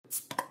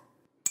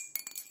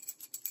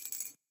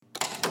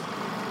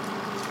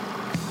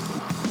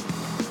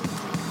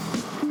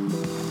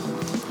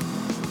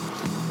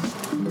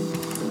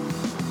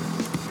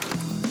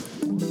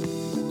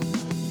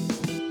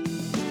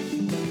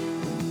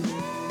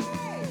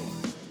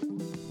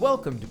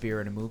Welcome to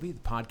Beer and a Movie, the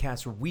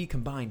podcast where we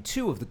combine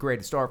two of the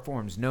greatest art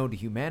forms known to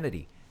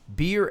humanity,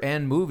 beer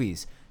and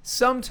movies,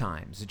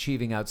 sometimes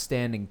achieving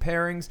outstanding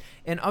pairings,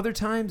 and other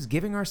times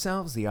giving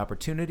ourselves the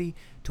opportunity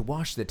to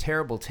wash the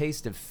terrible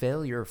taste of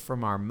failure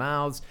from our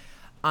mouths.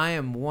 I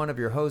am one of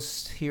your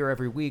hosts here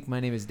every week. My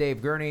name is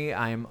Dave Gurney.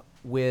 I am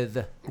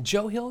with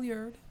Joe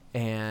Hilliard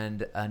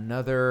and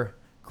another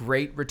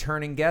great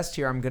returning guest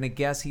here. I'm going to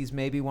guess he's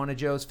maybe one of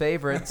Joe's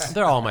favorites.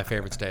 They're all my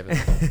favorites, David.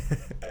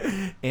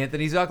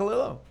 Anthony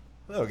Zuccalillo.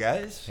 Hello,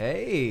 guys.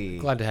 Hey.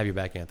 Glad to have you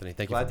back, Anthony.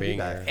 Thank you for being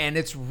here. And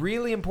it's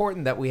really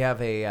important that we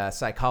have a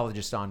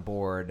psychologist on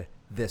board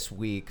this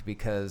week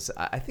because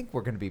I think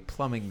we're going to be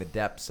plumbing the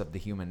depths of the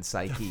human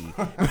psyche.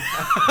 I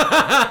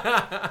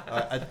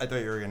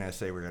thought you were going to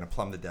say we're going to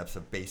plumb the depths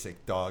of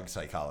basic dog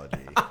psychology.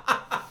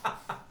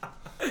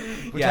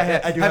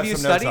 Yeah, I do have have you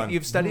some notes studied? on.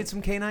 You've studied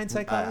some canine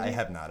psychology? I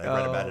have not. I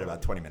read about it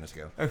about 20 minutes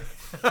ago.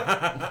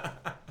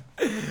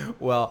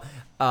 Well,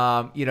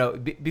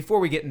 before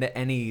we get into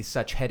any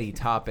such heady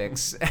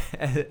topics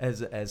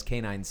as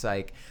canine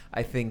psych,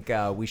 I think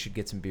we should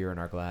get some beer in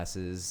our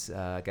glasses,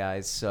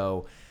 guys.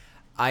 So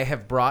I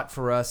have brought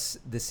for us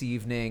this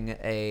evening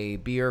a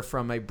beer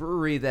from a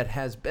brewery that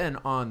has been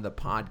on the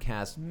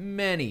podcast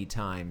many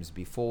times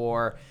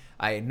before.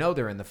 I know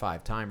they're in the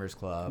Five Timers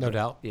Club. No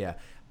doubt. Yeah.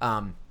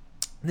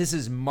 This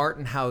is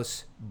Martin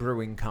House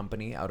Brewing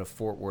Company out of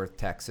Fort Worth,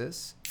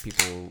 Texas.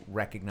 People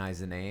recognize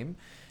the name.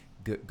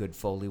 Good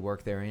Foley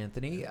work there,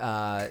 Anthony.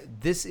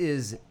 This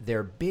is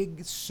their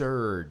Big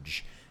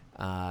Surge.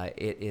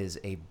 It is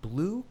a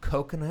blue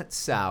coconut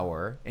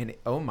sour. And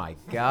oh my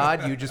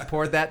God, you just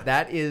poured that.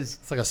 That is...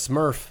 It's like a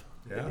Smurf.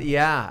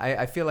 Yeah,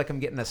 I feel like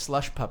I'm getting a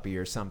slush puppy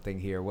or something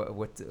here.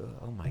 What?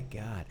 Oh my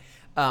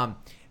God.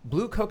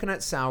 Blue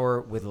coconut sour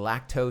with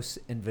lactose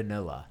and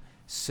vanilla.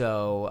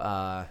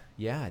 So,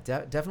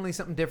 definitely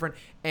something different.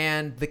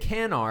 And the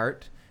can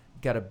art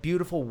got a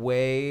beautiful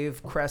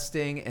wave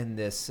cresting and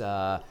this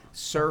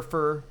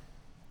surfer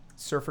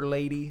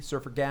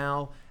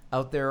gal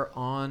out there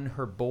on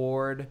her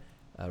board,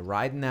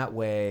 riding that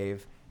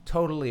wave.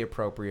 Totally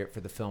appropriate for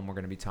the film we're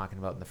going to be talking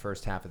about in the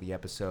first half of the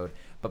episode.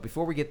 But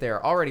before we get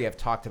there, already I've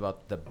talked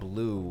about the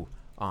blue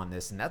on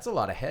this, and that's a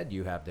lot of head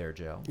you have there,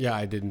 Joe. Yeah,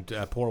 I didn't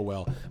pour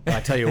well. But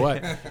I tell you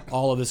what,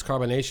 all of this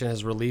carbonation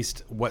has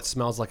released what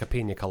smells like a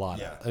pina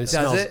colada. Yeah.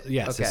 Does it?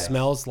 Yes, Okay. It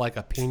smells like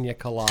a pina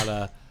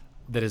colada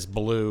that is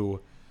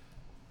blue.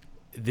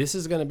 This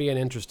is going to be an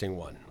interesting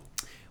one.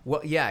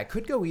 Well, yeah, it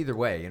could go either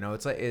way. You know,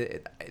 it's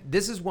like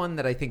this is one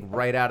that I think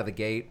right out of the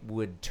gate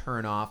would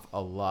turn off a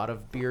lot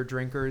of beer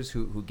drinkers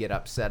who get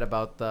upset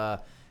about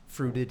the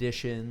fruit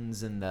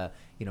additions and the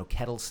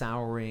kettle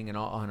souring and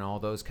all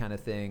those kind of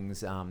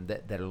things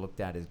that are looked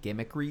at as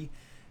gimmickry.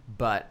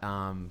 But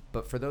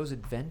for those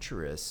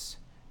adventurous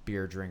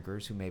beer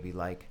drinkers who maybe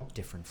like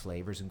different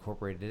flavors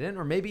incorporated in,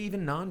 or maybe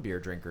even non-beer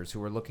drinkers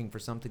who are looking for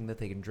something that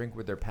they can drink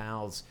with their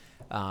pals,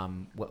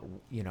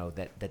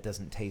 that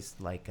doesn't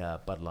taste like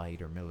Bud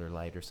Light or Miller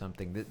Lite or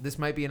something. This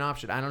might be an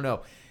option. I don't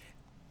know.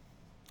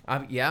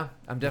 I'm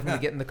definitely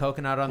getting the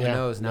coconut on the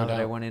nose now that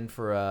I went in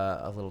for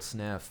a little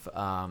sniff.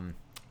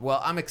 Well,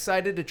 I'm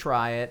excited to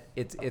try it.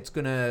 It's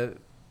gonna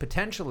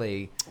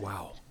potentially.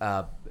 Wow.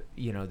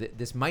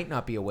 This might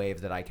not be a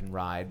wave that I can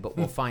ride, but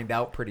we'll find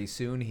out pretty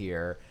soon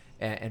here.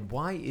 And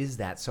why is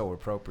that so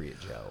appropriate,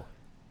 Joe?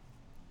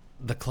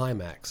 The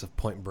climax of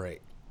Point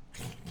Break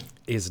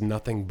is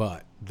nothing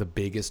but the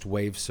biggest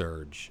wave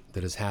surge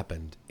that has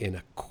happened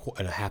in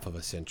a half of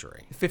a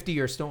century.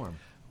 50-year storm.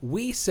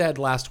 We said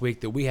last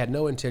week that we had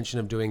no intention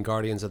of doing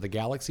Guardians of the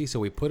Galaxy, so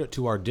we put it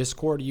to our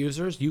Discord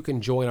users. You can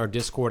join our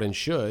Discord and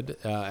should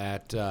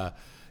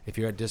if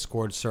you're at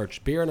Discord,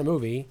 search Beer and a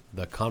Movie.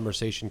 The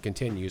conversation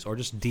continues, or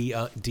just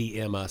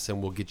DM us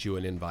and we'll get you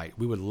an invite.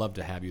 We would love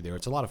to have you there.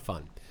 It's a lot of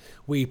fun.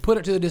 We put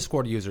it to the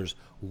Discord users.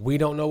 We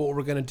don't know what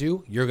we're going to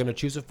do. You're going to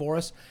choose it for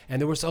us.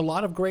 And there was a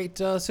lot of great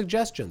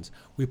suggestions.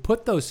 We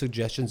put those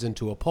suggestions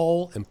into a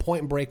poll, and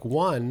Point Break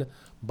won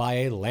by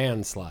a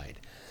landslide.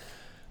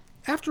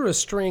 After a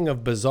string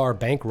of bizarre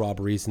bank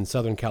robberies in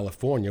Southern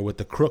California with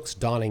the crooks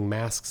donning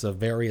masks of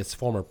various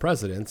former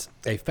presidents,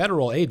 a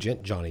federal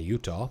agent, Johnny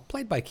Utah,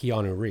 played by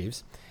Keanu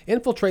Reeves,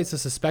 infiltrates a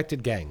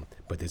suspected gang.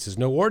 But this is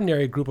no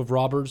ordinary group of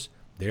robbers.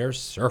 They're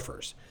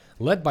surfers,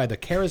 led by the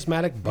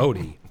charismatic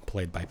Bodie,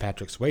 played by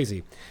Patrick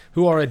Swayze,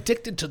 who are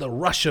addicted to the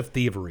rush of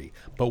thievery.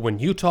 But when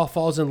Utah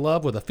falls in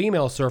love with a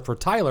female surfer,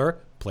 Tyler,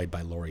 played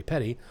by Lori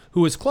Petty,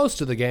 who is close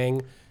to the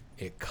gang,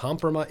 it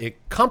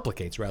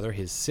complicates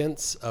his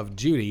sense of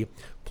duty.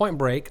 Point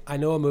Break, I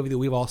know a movie that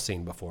we've all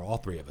seen before, all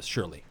three of us,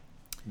 surely.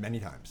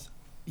 Many times.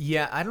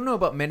 Yeah, I don't know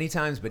about many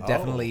times, but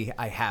definitely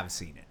I have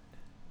seen it.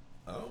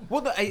 Oh.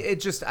 Well,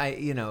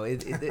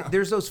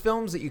 there's those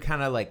films that you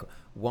kind of like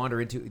wander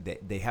into.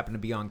 They happen to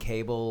be on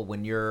cable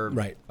when you're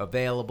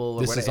available.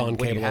 Or this is on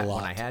cable a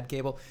lot. When I had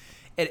cable.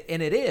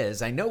 And it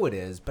is. I know it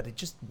is, but it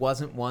just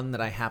wasn't one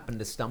that I happened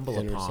to stumble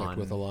upon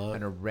with a lot.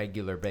 on a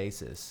regular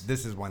basis.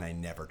 This is one I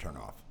never turn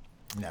off.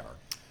 Never.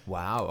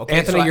 Wow. Okay.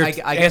 Anthony, so your, I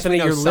guess we Anthony,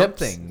 know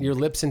your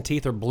lips and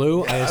teeth are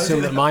blue. I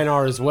assume that mine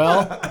are as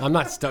well. I'm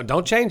not.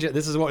 Don't change it.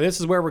 This is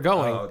where we're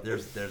going. Oh,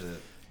 there's a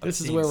This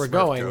is obscene where we're Smurf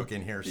going. joke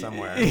in here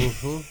somewhere.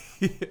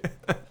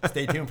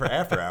 Stay tuned for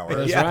After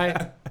Hours.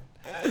 That's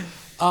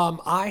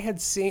right.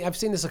 I've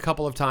seen this a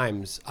couple of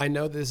times. I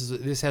know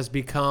this has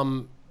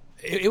become.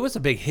 It was a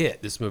big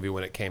hit, this movie,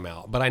 when it came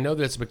out, but I know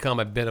that it's become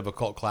a bit of a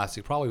cult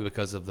classic, probably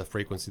because of the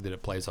frequency that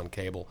it plays on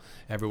cable.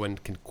 Everyone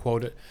can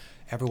quote it.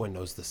 Everyone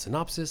knows the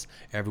synopsis.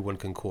 Everyone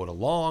can quote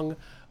along.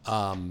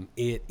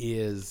 It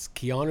is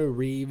Keanu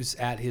Reeves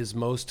at his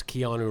most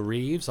Keanu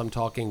Reeves. I'm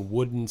talking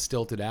wooden,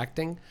 stilted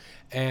acting.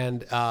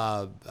 And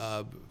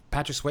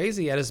Patrick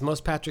Swayze at his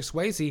most Patrick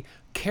Swayze,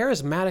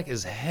 charismatic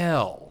as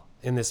hell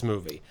in this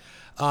movie.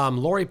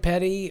 Lori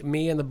Petty,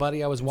 me and the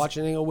buddy I was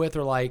watching it with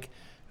are like,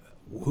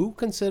 who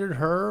considered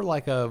her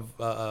like a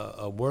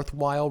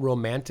worthwhile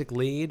romantic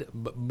lead?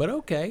 But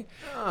okay.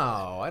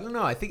 Oh, I don't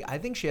know. I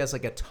think she has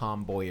like a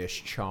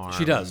tomboyish charm.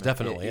 She does,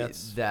 definitely.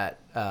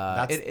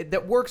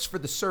 That works for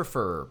the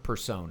surfer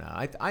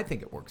persona. I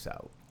think it works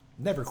out.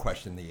 Never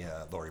question the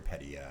Lori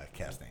Petty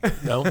casting.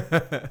 No?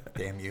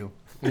 Damn you.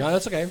 No,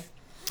 that's okay.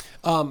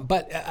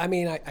 But I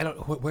mean, I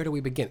don't. Where do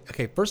we begin?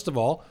 Okay, first of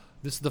all,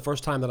 this is the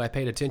first time that I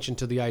paid attention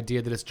to the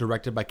idea that it's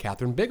directed by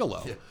Catherine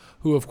Bigelow,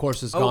 who, of course,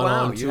 has gone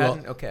on to. You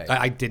hadn't? Okay.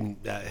 I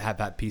didn't have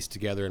that pieced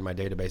together in my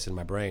database in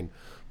my brain,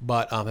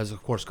 but has,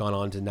 of course, gone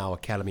on to now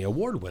Academy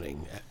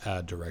Award-winning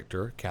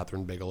director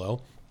Catherine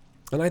Bigelow.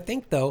 And I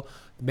think, though,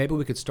 maybe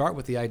we could start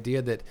with the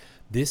idea that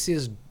this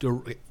is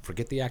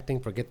forget the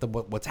acting, forget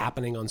what's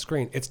happening on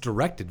screen. It's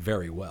directed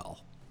very well.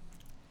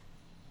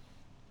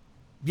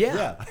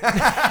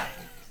 Yeah.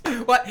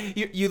 Well,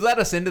 you let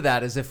us into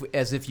that as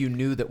if you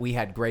knew that we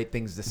had great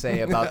things to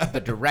say about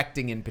the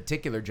directing in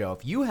particular, Joe.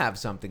 If you have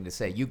something to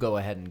say, you go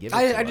ahead and give it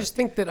to us. I just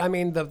think that, I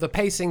mean, the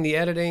pacing, the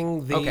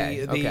editing,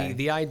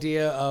 the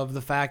idea of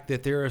the fact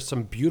that there are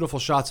some beautiful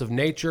shots of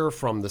nature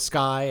from the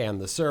sky and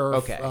the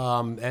surf,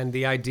 and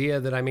the idea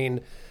that, I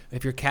mean,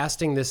 if you're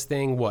casting this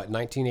thing,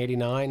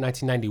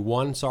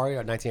 1991, sorry,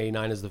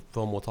 1989 is the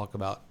film we'll talk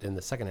about in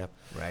the second half.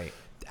 Right.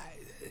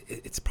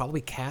 It's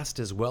probably cast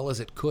as well as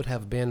it could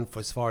have been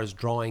as far as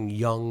drawing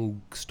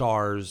young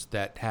stars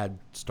that had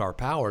star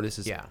power. This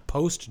is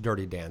post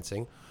Dirty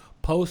Dancing,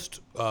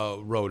 post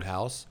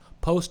Roadhouse,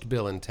 post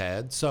Bill and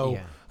Ted. So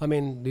I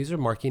mean, these are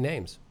marquee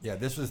names. Yeah,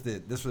 this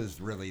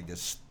was really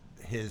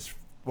his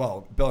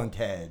Bill and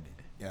Ted,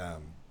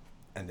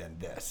 and then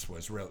this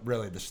was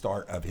really the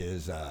start of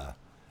his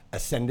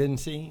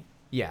ascendancy.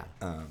 Yeah.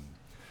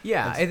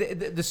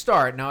 The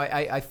start. Now,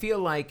 I feel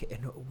like,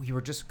 and we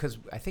were just, because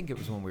I think it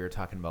was when we were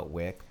talking about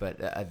Wick, but,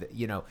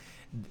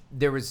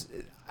 there was,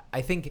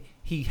 I think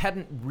he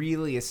hadn't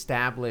really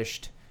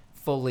established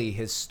fully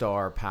his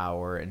star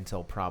power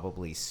until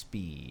probably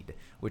Speed,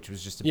 which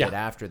was just a bit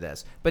after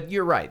this. But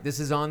you're right. This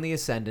is on the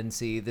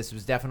ascendancy. This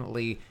was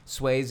definitely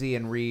Swayze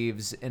and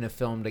Reeves in a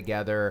film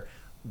together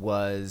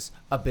was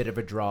a bit of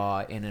a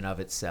draw in and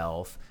of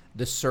itself.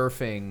 The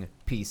surfing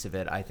piece of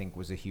it, I think,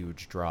 was a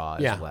huge draw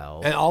as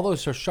well. And all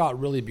those are shot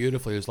really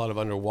beautifully. There's a lot of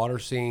underwater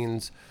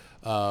scenes.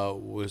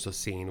 Was a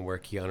scene where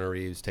Keanu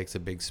Reeves takes a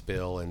big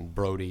spill and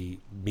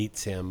Brody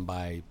meets him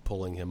by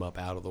pulling him up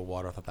out of the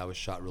water. I thought that was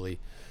shot really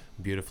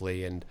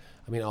beautifully. And,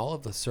 I mean, all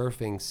of the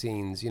surfing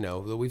scenes,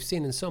 that we've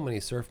seen in so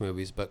many surf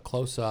movies, but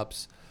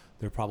close-ups,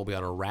 they're probably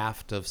on a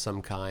raft of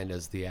some kind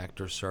as the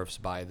actor surfs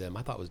by them.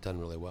 I thought it was done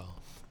really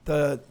well.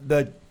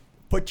 The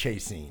foot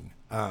chase scene,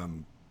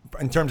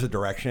 in terms of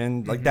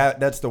direction, like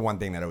that's the one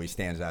thing that always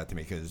stands out to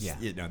me because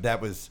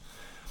that was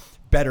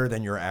better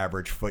than your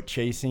average foot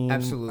chasing.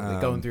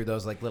 Absolutely, going through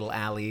those like little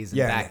alleys and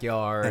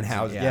backyards and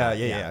houses.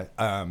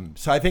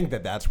 So I think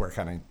that's where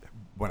kind of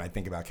when I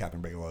think about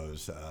Catherine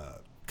Bigelow's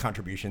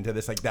contribution to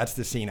this, like that's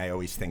the scene I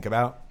always think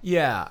about.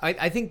 Yeah,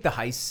 I think the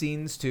heist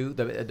scenes too,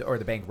 or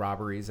the bank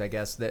robberies, I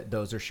guess that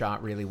those are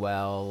shot really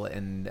well,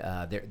 and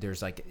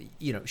there's like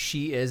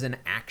she is an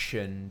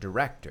action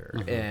director,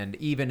 and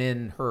even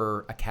in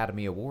her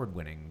Academy Award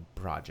winning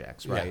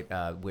projects, right?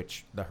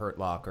 Which The Hurt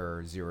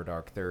Locker, Zero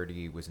Dark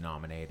 30 was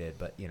nominated,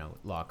 but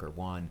Locker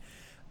won.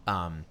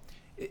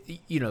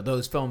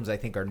 Those films I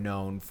think are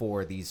known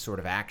for these sort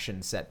of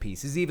action set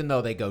pieces, even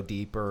though they go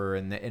deeper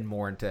and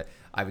more into,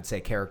 I would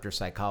say, character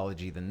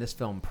psychology than this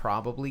film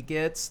probably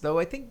gets. Though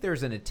I think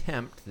there's an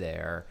attempt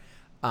there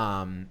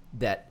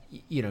that,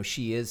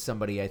 she is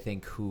somebody I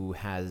think who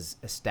has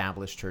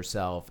established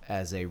herself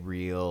as a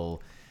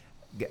real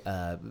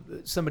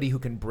somebody who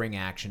can bring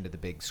action to the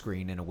big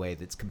screen in a way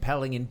that's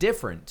compelling and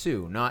different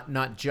too.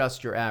 Not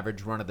just your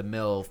average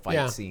run-of-the-mill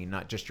fight scene,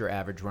 not just your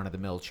average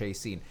run-of-the-mill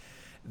chase scene.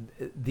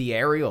 The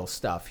aerial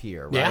stuff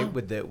here, right?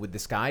 With the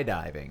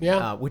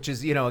skydiving, which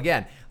is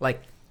again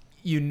like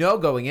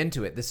going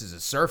into it, this is a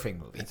surfing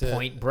movie,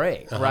 Point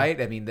Break, right?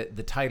 I mean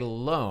the title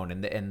alone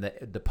and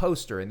the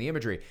poster and the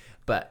imagery,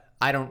 but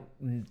I don't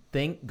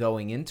think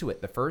going into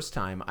it the first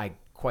time I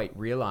quite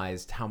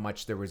realized how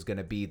much there was going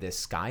to be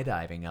this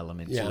skydiving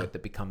element to it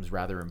that becomes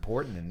rather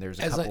important, and there's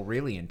a couple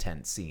really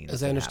intense scenes.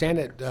 As I understand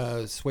it,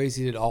 Swayze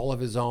did all of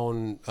his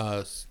own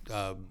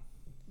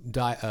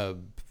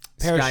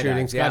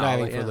skydiving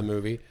yeah. for the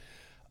movie.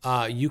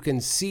 You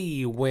can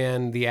see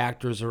when the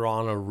actors are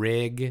on a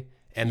rig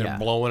and they're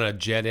blowing a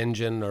jet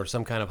engine or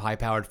some kind of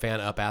high-powered fan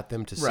up at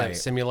them to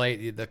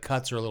simulate. The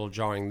cuts are a little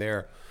jarring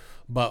there.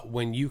 But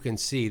when you can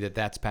see that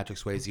that's Patrick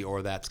Swayze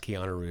or that's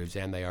Keanu Reeves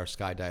and they are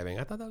skydiving,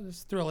 I thought that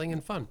was thrilling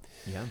and fun.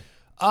 Yeah.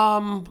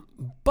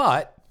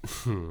 But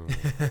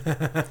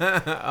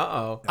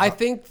Uh-oh. I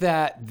think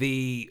that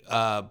the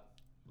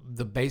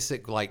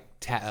basic log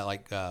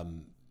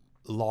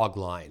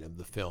line of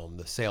the film,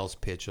 the sales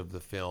pitch of the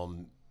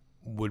film,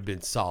 would have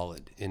been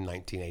solid in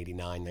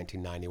 1989,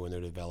 1990 when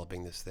they're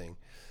developing this thing.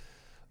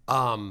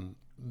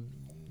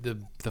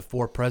 The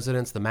four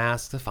presidents, the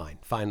masks, a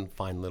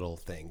fine little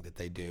thing that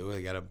they do.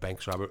 They got a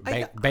bank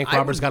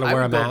robber's got to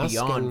wear a mask.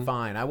 Beyond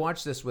fine. I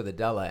watched this with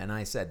Adela, and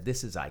I said,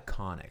 "This is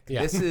iconic.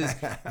 Yeah. This is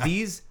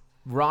these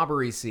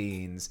robbery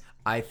scenes.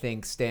 I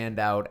think stand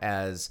out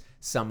as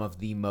some of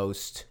the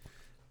most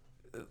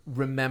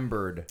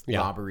remembered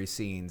robbery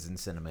scenes in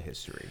cinema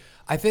history."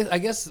 I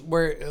guess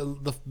where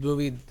the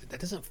movie that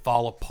doesn't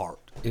fall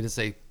apart. It is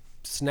a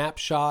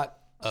snapshot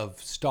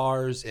of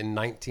stars in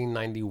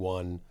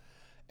 1991.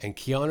 And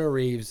Keanu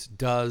Reeves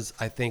does,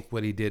 I think,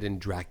 what he did in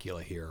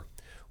Dracula here,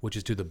 which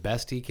is do the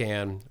best he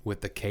can with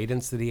the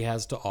cadence that he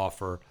has to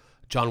offer.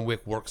 John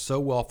Wick works so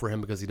well for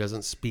him because he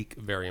doesn't speak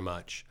very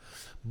much.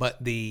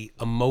 But the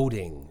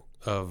emoting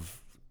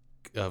of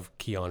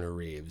Keanu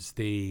Reeves,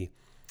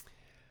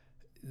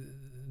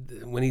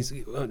 when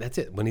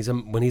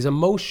he's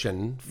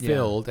emotion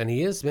filled, and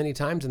he is many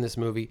times in this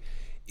movie,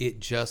 it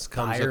just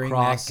comes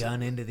across that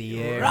gun into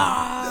the air.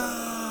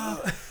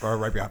 Or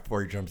right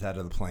before he jumps out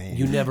of the plane.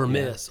 You never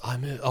miss. I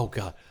miss. Oh,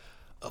 God.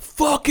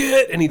 Fuck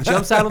it. And he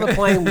jumps out of the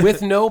plane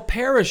with no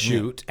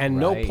parachute and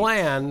no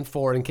plan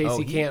for in case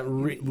he can't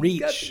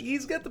reach.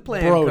 He's got the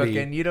plan Brody.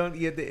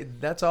 cooking.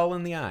 That's all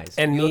in the eyes.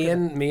 And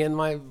me and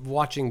my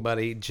watching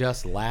buddy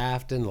just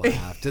laughed and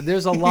laughed.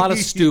 There's a lot of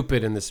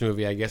stupid in this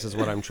movie, I guess is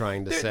what I'm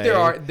trying to say.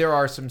 There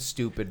are some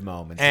stupid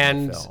moments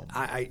in the film.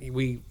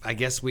 I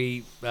guess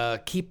we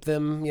keep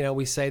them,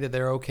 we say that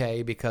they're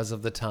okay because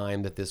of the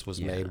time that this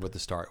was made with, the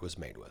star it was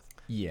made with.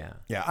 Yeah.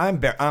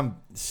 I'm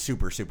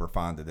super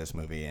fond of this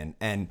movie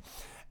and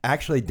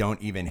actually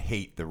don't even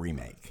hate the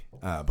remake.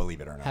 Believe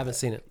it or not, haven't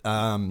seen it.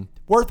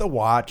 Worth a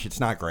watch. It's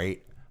not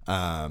great,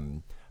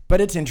 but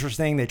it's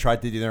interesting. They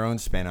tried to do their own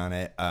spin on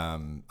it.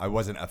 I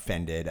wasn't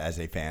offended as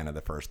a fan of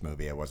the first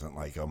movie. I wasn't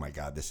like, oh my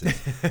God, this is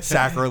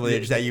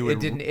sacrilege that you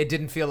would. It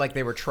didn't feel like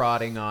they were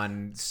trotting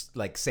on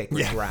like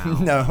sacred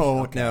ground.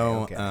 No. Okay.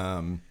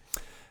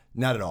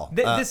 Not at all.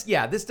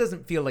 This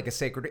doesn't feel like a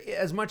sacred.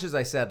 As much as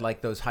I said, like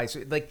those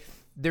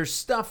there's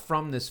stuff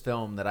from this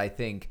film that I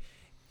think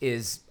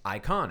is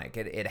iconic.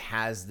 It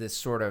has this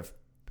sort of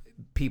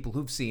people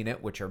who've seen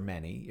it, which are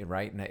many,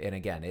 right? And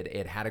again,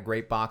 it had a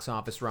great box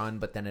office run,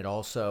 but then it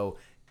also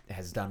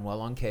has done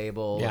well on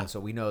cable, and so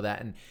we know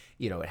that. And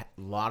a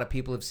lot of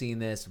people have seen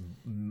this,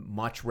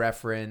 much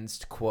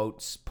referenced,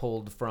 quotes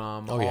pulled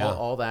from,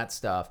 all that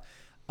stuff.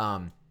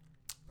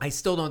 I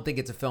still don't think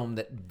it's a film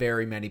that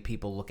very many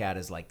people look at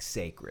as like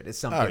sacred. It's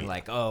something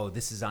like, oh,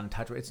 this is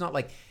untouchable. It's not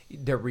like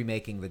they're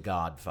remaking The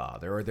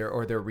Godfather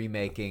or they're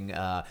remaking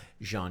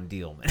Jean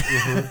Dielman.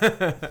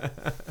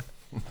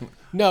 Mm-hmm.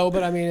 No,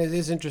 but I mean, it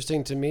is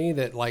interesting to me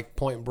that like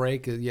Point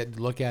Break, you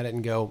look at it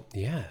and go,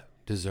 yeah,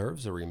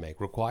 deserves a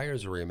remake,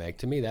 requires a remake.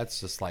 To me, that's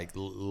just like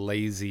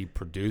lazy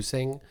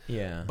producing.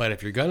 Yeah. But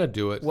if you're gonna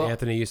do it,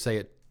 Anthony, you say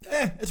it.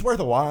 It's worth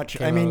a watch.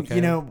 I mean,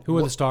 who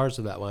are the stars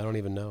of that one? I don't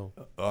even know.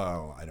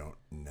 Oh, I don't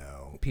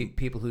know.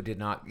 People who did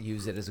not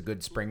use it as a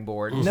good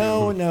springboard.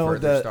 No.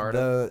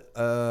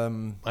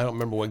 Stardom. I don't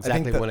remember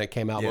exactly when it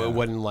came out. But it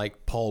wasn't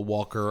like Paul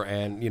Walker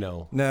and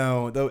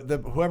No, the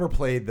whoever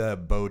played the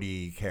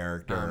Bodhi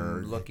character.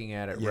 I'm looking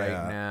at it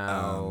right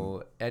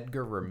now.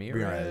 Edgar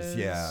Ramirez.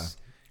 Yeah,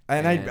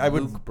 and I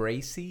would Luke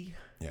Bracey.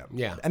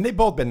 Yeah, and they've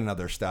both been in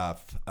other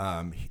stuff.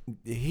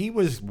 He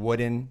was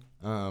wooden.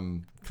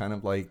 Kind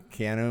of like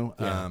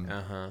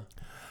Keanu,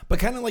 but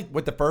kind of like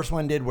what the first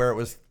one did, where it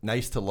was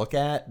nice to look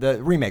at. The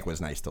remake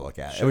was nice to look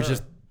at. Sure. It was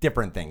just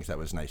different things that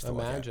was nice to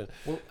look at.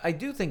 Well, I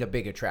do think a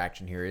big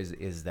attraction here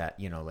is that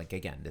like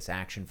again, this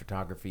action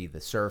photography, the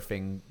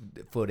surfing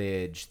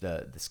footage,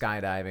 the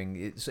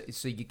skydiving.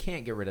 So you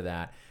can't get rid of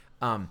that.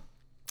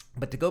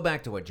 But to go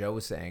back to what Joe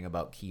was saying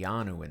about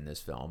Keanu in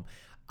this film,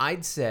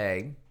 I'd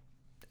say,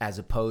 as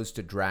opposed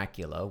to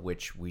Dracula,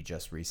 which we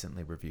just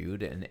recently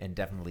reviewed and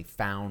definitely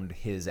found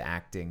his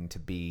acting to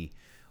be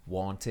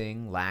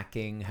wanting,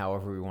 lacking,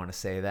 however we want to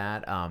say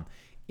that,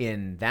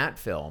 in that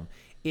film,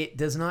 it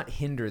does not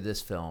hinder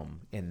this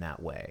film in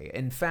that way.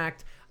 In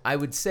fact, I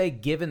would say,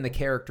 given the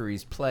character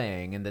he's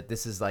playing and that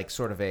this is like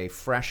sort of a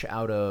fresh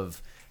out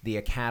of the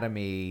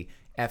academy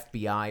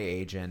FBI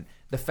agent,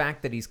 the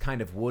fact that he's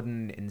kind of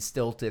wooden and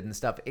stilted and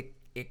stuff,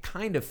 it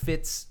kind of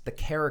fits the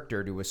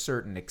character to a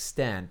certain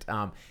extent.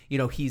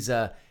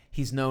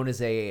 He's known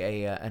as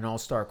an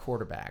all-star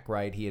quarterback,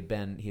 right? He had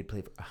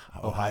played for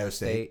Ohio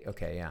State.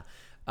 Okay, yeah.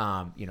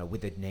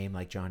 with a name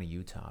like Johnny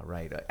Utah,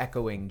 right?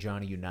 Echoing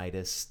Johnny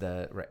Unitas,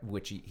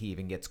 which he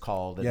even gets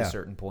called at a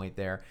certain point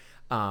there.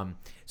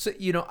 So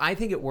I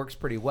think it works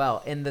pretty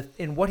well,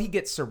 and what he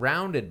gets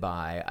surrounded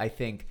by, I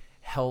think,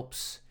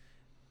 helps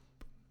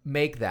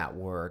make that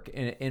work.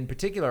 In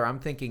particular, I'm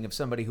thinking of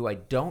somebody who I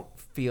don't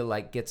feel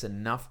like gets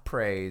enough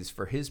praise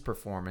for his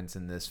performance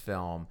in this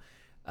film.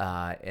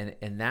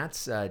 And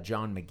that's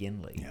John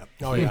McGinley. Yep.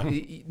 Oh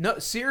yeah. No,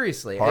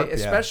 seriously, Harp,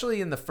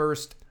 especially in the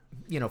first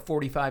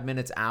 45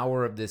 minutes,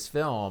 hour of this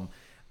film,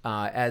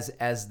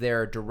 as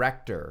their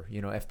director,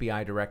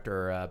 FBI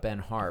director Ben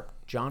Harp.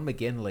 John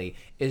McGinley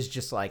is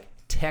just like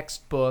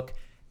textbook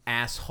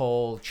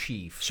asshole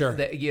chief. Sure.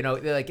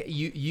 Like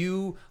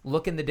you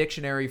look in the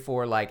dictionary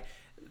for like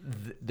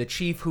the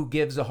chief who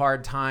gives a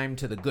hard time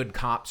to the good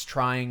cops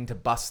trying to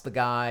bust the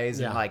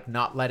guys and like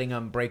not letting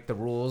them break the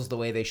rules the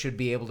way they should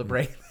be able to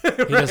break. He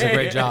does a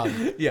great job.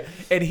 Yeah,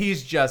 and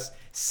he's just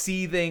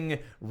seething,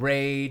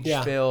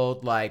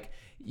 rage-filled, like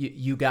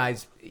you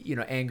guys,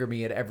 anger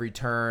me at every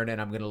turn,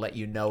 and I'm going to let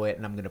you know it,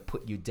 and I'm going to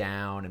put you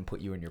down and put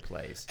you in your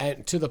place.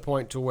 And to the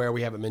point to where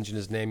we haven't mentioned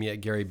his name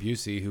yet, Gary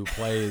Busey, who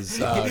plays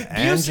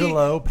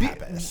Angelo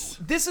Pappas.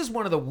 This is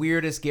one of the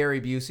weirdest Gary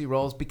Busey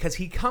roles because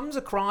he comes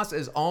across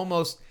as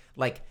almost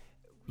like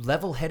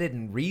level-headed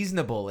and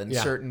reasonable in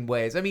certain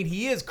ways. I mean,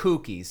 he is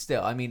kooky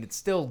still. I mean, it's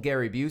still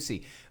Gary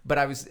Busey. But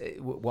I was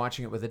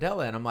watching it with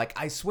Adela, and I'm like,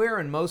 I swear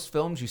in most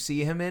films you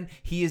see him in,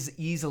 he is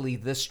easily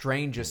the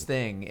strangest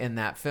thing in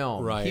that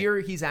film. Right. Here,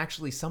 he's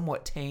actually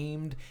somewhat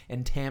tamed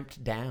and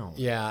tamped down.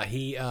 Yeah,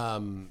 he,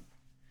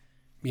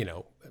 we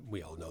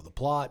all know the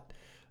plot.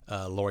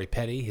 Lori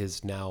Petty,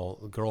 his now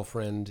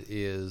girlfriend,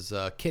 is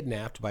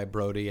kidnapped by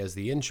Brody as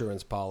the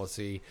insurance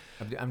policy.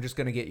 I'm just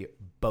going to get you.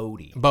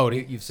 Bodie.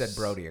 You've said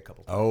Brody a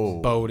couple times.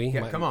 Oh, Bodie.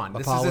 Yeah, come on.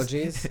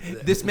 Apologies.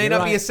 This may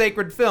not be a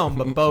sacred film,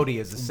 but Bodie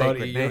is a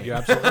sacred name. You're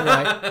absolutely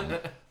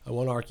right. I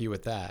won't argue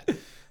with that.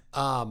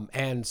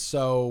 And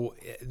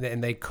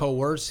they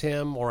coerce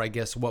him, or I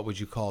guess what would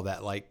you call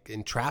that? Like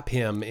entrap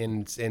him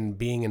in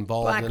being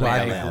involved in a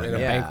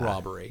bank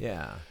robbery.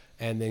 Yeah.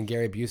 And then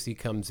Gary Busey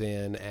comes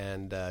in,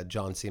 and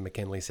John C.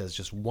 McGinley says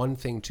just one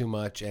thing too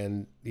much,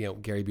 and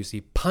Gary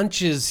Busey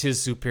punches his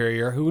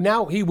superior, who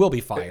now he will be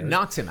fired,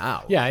 knocks him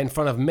out. Yeah, in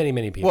front of many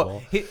people.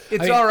 Well,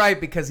 it's all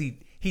right because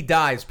he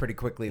dies pretty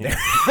quickly there.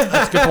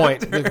 That's a good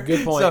point.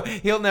 Good point. So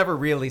he'll never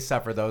really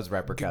suffer those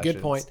repercussions.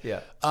 Good point.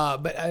 Yeah.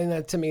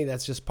 But to me,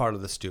 that's just part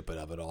of the stupid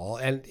of it all,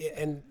 and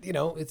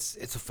it's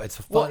a fun,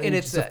 well, and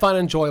it's a fun,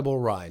 enjoyable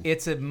ride.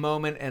 It's a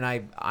moment, and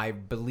I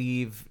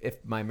believe,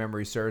 if my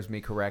memory serves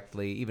me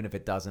correctly, even if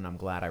it doesn't, I'm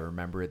glad I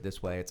remember it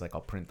this way. It's like I'll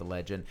print the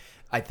legend.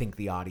 I think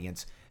the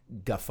audience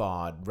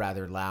guffawed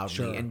rather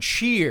loudly and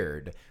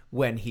cheered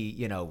when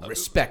he,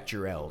 respect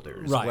your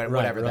elders,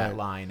 whatever that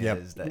line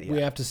is.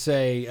 We have to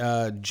say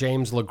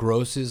James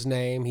LaGrosse's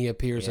name. He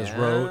appears as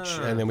Roach,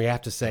 and then we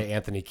have to say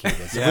Anthony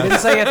Kiedis. If we didn't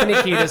say Anthony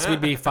Kiedis,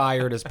 we'd be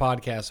fired as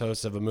podcast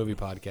hosts of a movie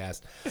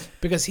podcast,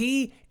 because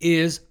he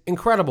is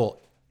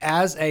incredible.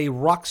 As a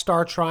rock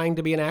star trying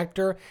to be an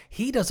actor,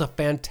 he does a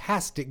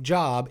fantastic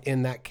job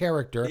in that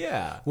character.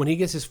 Yeah. When he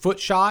gets his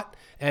foot shot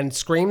and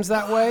screams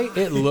that way,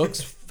 it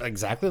looks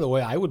exactly the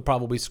way I would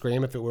probably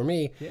scream if it were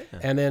me. Yeah.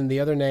 And then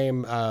the other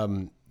name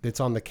that's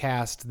on the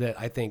cast that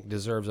I think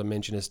deserves a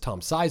mention is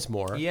Tom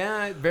Sizemore.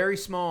 Yeah, very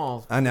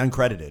small. And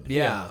uncredited.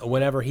 Yeah.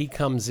 Whenever he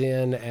comes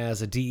in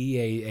as a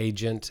DEA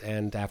agent,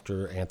 and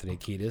after Anthony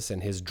Kiedis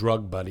and his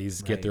drug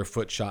buddies get their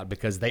foot shot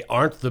because they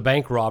aren't the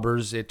bank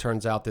robbers, it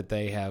turns out that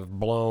they have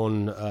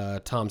blown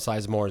Tom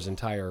Sizemore's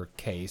entire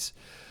case.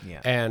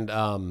 Yeah. And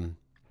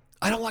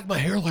I don't like my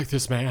hair like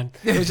this, man.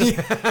 It was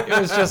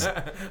just.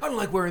 I don't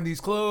like wearing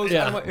these clothes.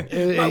 Yeah.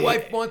 My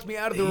wife wants me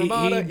out of the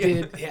Ramada.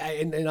 He did,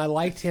 and I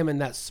liked him in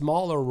that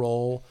smaller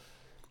role,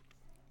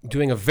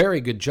 doing a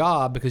very good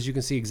job, because you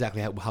can see exactly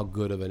how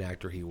good of an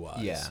actor he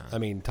was. Yeah. I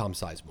mean, Tom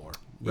Sizemore.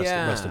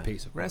 Rest in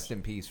peace. Of course. Rest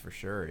in peace for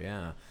sure.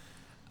 Yeah.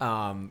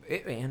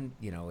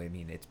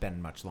 It's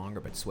been much longer,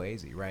 but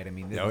Swayze, right? I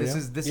mean, this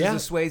is a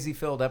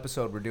Swayze-filled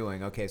episode we're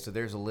doing. Okay, so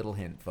there's a little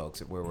hint,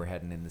 folks, at where we're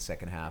heading in the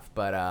second half.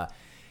 But I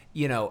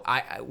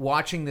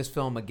watching this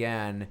film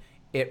again,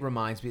 it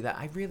reminds me that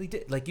I really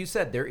did, like you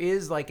said, there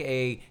is like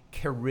a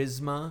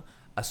charisma,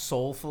 a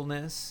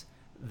soulfulness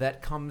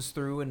that comes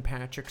through in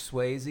Patrick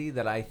Swayze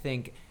that I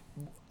think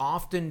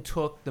often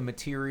took the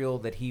material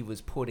that he was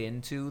put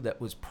into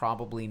that was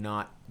probably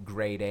not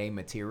grade A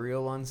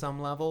material on some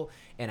level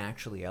and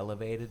actually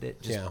elevated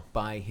it just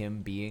by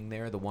him being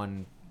there, the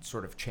one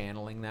sort of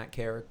channeling that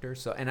character.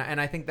 So and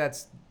I think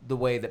that's the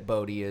way that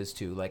Bodie is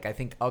too. Like, I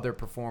think other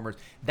performers,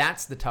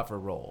 that's the tougher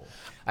role.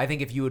 I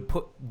think if you would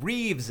put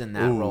Reeves in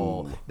that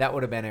role, that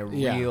would have been a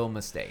real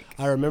mistake.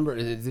 I remember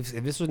if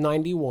this was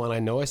 91, I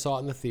know I saw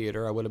it in the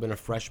theater. I would have been a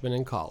freshman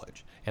in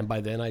college, and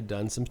by then I'd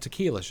done some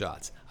tequila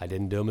shots. I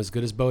didn't do them as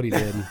good as Bodie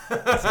did.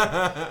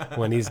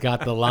 When he's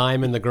got the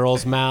lime in the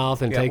girl's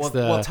mouth and takes the.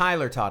 Well,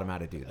 Tyler taught him how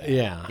to do that.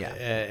 Yeah.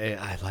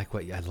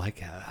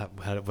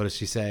 What does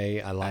she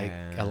say?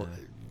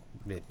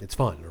 It's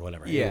fun or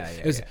whatever.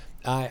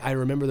 I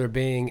remember there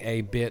being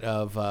a bit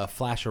of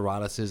flash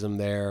eroticism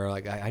there.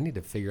 Like I need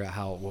to figure out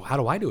how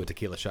do I do a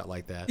tequila shot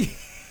like that?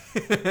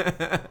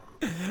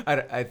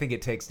 I think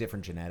it takes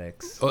different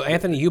genetics. Oh,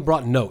 Anthony, you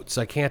brought notes.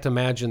 I can't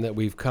imagine that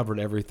we've covered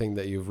everything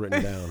that you've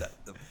written down.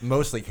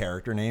 Mostly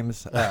character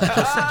names,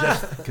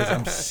 just because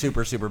I'm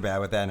super, super bad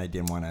with that, and I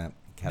didn't want to.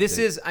 This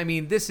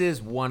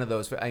is one of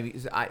those. I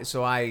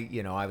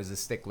was a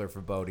stickler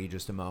for Bodhi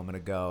just a moment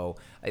ago.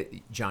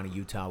 Johnny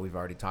Utah, we've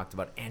already talked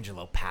about.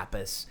 Angelo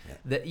Pappas,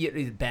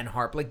 Ben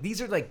Harp. Like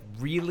these are like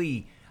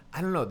really,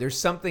 I don't know. There's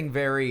something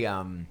very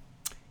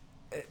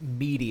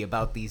meaty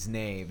about these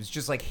names.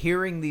 Just like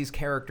hearing these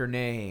character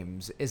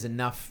names is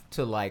enough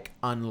to like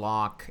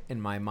unlock in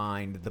my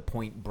mind the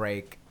Point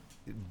Break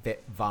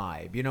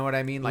vibe. You know what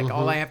I mean? Like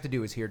all I have to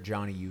do is hear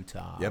Johnny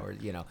Utah, or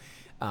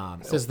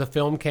Says the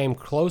film came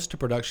close to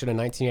production in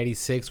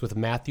 1986 with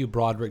Matthew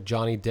Broderick,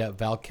 Johnny Depp,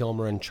 Val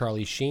Kilmer, and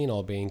Charlie Sheen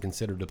all being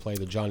considered to play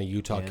the Johnny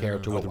Utah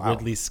character with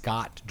Ridley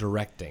Scott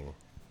directing.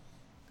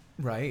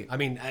 Right. I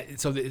mean,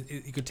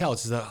 you could tell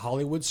this is a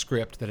Hollywood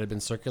script that had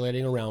been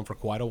circulating around for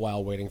quite a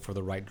while, waiting for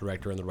the right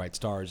director and the right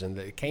stars, and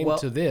it came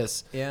to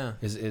this. Yeah.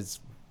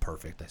 is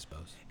perfect, I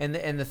suppose. And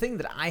the thing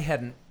that I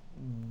hadn't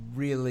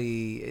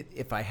really,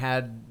 if I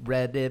had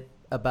read it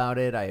about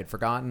it, I had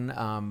forgotten.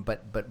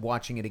 But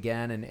watching it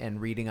again and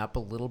reading up a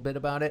little bit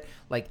about it,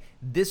 like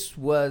this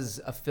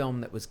was a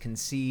film that was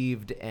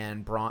conceived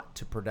and brought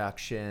to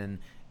production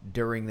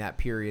during that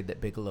period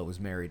that Bigelow was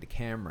married to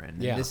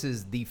Cameron. And this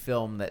is the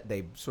film that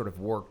they sort of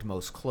worked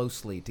most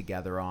closely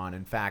together on.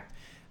 In fact,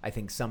 I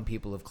think some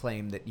people have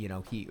claimed that,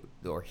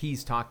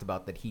 he's talked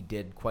about that he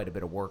did quite a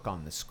bit of work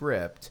on the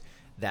script,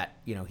 that,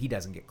 he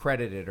doesn't get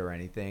credited or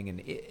anything.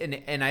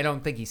 And I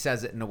don't think he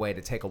says it in a way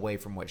to take away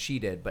from what she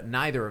did, but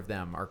neither of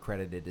them are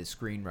credited as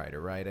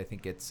screenwriter, right? I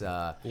think it's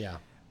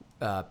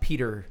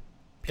Peter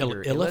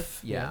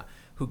Iliff,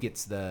 who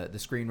gets the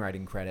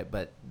screenwriting credit.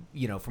 But,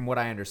 from what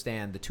I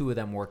understand, the two of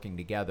them working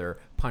together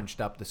punched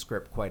up the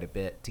script quite a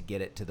bit to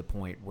get it to the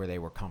point where they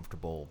were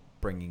comfortable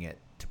bringing it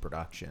to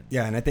production.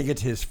 Yeah, and I think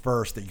it's his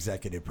first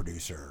executive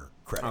producer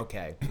credit.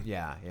 Okay,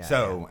 yeah.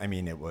 So, I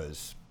mean, it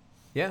was...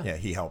 Yeah,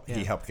 he helped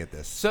get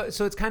this. So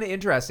it's kind of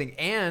interesting,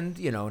 and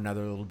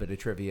another little bit of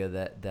trivia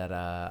that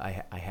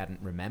I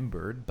hadn't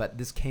remembered, but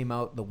this came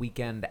out the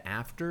weekend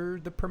after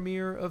the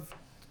premiere of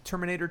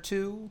Terminator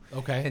 2.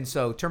 Okay. And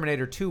so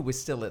Terminator 2 was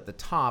still at the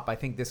top. I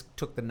think this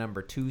took the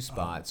number 2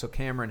 spot. So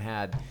Cameron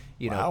had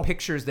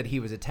pictures that he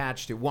was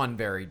attached to. One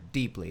very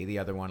deeply, the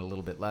other one a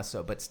little bit less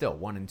so, but still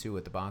 1 and 2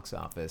 at the box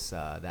office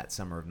that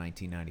summer of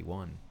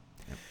 1991.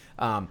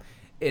 Yep.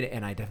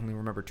 And I definitely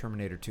remember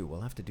Terminator 2.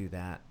 We'll have to do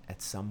that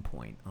at some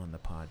point on the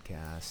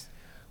podcast.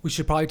 We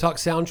should probably talk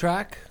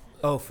soundtrack.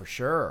 Oh, for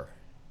sure.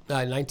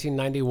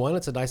 1991,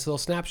 it's a nice little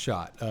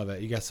snapshot of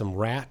it. You got some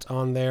Rat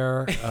on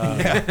there.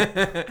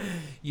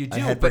 You do. I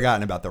had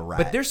forgotten about the Rat.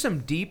 But there's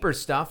some deeper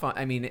stuff.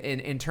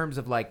 In terms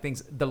of like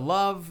things. The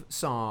love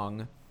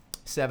song,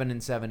 7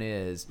 and 7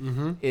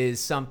 is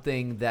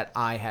something that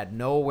I had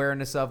no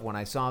awareness of when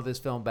I saw this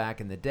film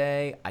back in the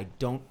day.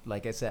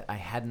 Like I said, I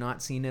had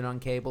not seen it on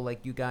cable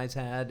like you guys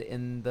had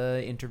in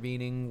the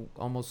intervening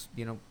almost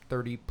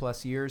 30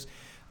 plus years.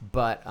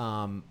 But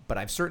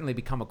I've certainly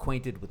become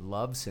acquainted with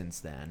Love since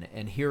then,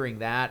 and hearing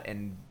that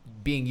and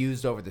being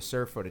used over the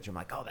surf footage, I'm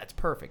like, oh, that's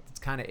perfect.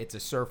 It's a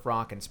surf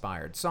rock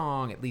inspired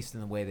song, at least in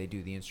the way they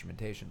do the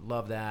instrumentation.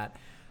 Love that.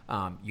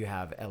 You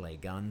have L.A.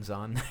 Guns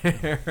on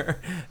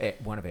there,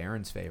 one of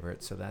Aaron's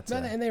favorites. So that's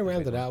and they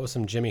rounded out with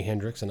some Jimi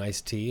Hendrix and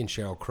Ice-T and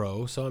Sheryl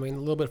Crow. So I mean, a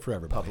little bit for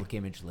everybody. Public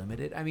Image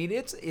Limited. I mean,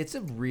 it's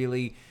a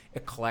really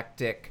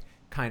eclectic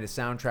kind of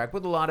soundtrack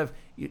with a lot of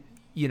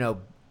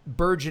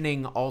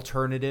burgeoning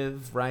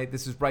alternative. Right,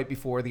 this is right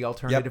before the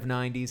alternative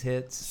 '90s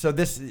hits. So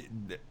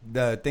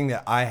the thing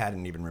that I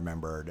hadn't even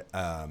remembered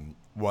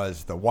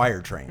was the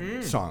Wire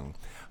Train song.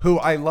 Who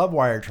I love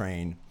Wire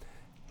Train.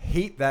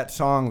 Hate that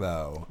song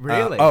though.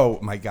 Really? Oh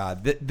my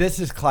God! This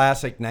is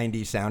classic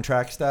 '90s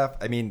soundtrack stuff.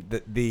 I mean,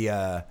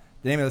 the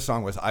name of the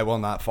song was "I Will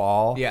Not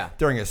Fall." Yeah.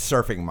 During a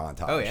surfing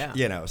montage. Oh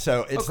yeah.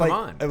 So it's come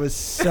on. It was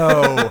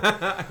so.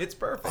 It's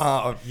perfect.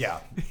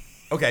 Yeah.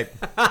 Okay.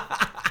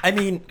 I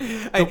mean,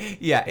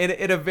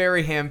 in a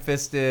very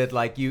ham-fisted,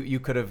 like you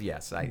could have.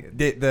 Yes,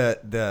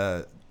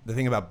 the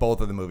thing about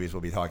both of the movies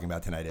we'll be talking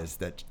about tonight is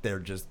that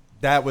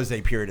that was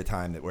a period of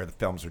time where the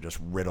films were just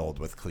riddled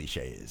with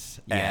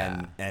cliches.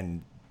 Yeah.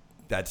 And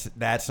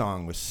that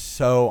song was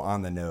so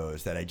on the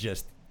nose that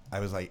I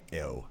was like,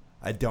 ew.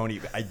 I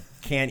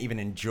can't even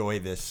enjoy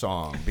this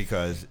song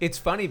because it's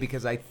funny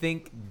because I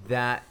think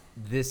that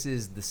this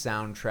is the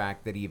soundtrack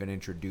that even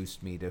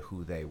introduced me to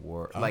who they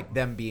were, like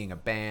them being a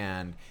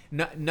band.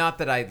 Not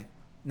that I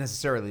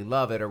necessarily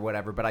love it or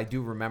whatever, but I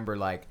do remember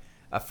like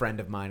a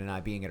friend of mine and I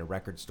being at a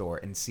record store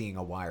and seeing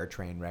a Wire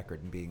Train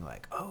record and being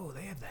like, oh,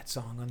 they have that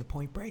song on the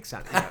Point Break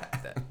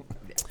soundtrack.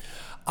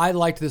 I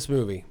liked this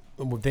movie.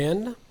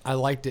 Then I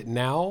liked it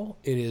now.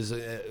 It is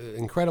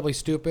incredibly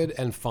stupid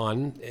and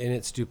fun in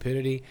its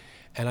stupidity,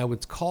 and I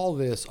would call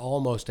this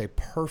almost a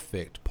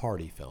perfect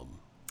party film.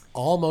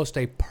 Almost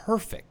a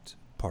perfect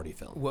party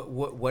film.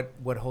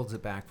 What holds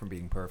it back from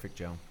being perfect,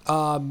 Joe?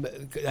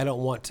 I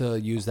don't want to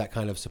use that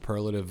kind of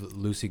superlative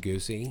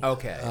loosey-goosey.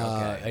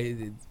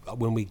 Okay.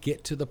 When we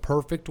get to the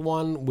perfect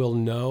one, we'll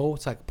know.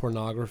 It's like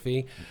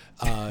pornography.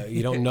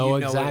 You don't know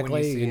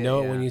exactly. You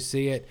know it when you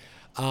see it.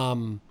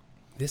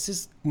 This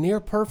is near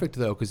perfect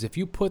though, because if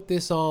you put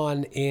this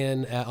on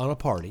on a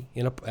party,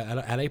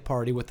 at a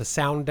party with the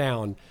sound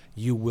down,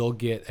 you will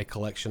get a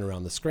collection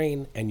around the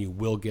screen, and you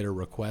will get a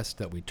request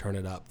that we turn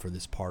it up for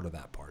this part of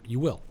that part. You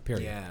will.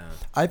 Period. Yeah.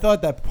 I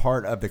thought that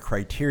part of the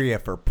criteria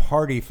for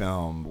party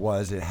film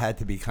was it had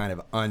to be kind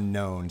of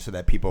unknown, so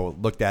that people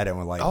looked at it and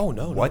were like, "Oh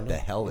no, what the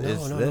hell is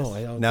this?"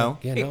 No,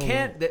 It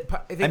can't.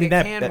 I think it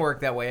can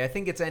work that way. I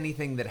think it's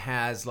anything that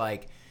has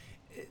like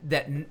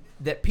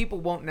that people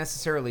won't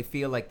necessarily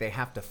feel like they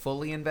have to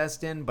fully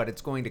invest in, but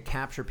it's going to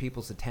capture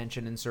people's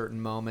attention in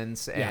certain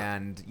moments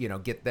and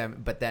get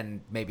them. But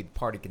then maybe the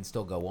party can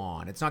still go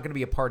on. It's not going to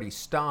be a party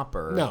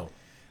stopper. No.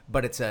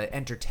 But it's a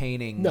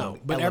entertaining. No,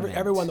 but element.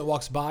 everyone that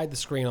walks by the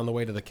screen on the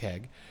way to the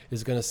keg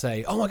is going to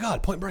say, "Oh my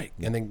God, Point Break,"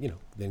 and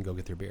then go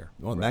get their beer.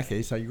 Well, in that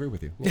case, I agree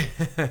with you.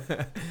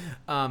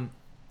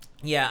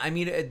 Yeah, I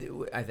mean,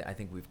 I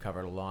think we've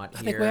covered a lot here.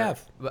 I think we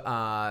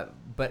have.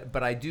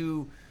 But I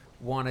do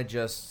want to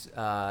just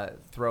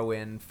throw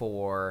in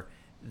for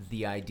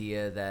the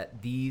idea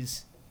that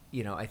these,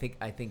 I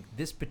think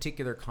this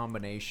particular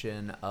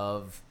combination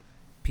of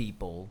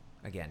people,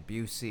 again,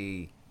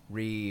 Busey,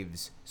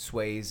 Reeves,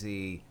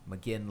 Swayze,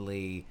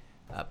 McGinley,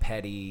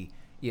 Petty,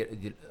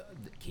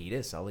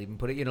 Kiedis, I'll even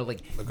put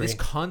it, this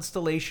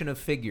constellation of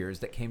figures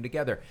that came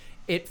together.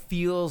 It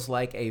feels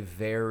like a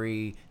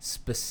very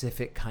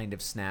specific kind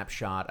of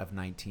snapshot of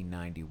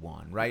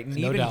 1991, right? And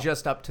even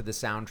just up to the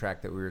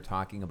soundtrack that we were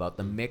talking about,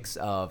 the mix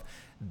of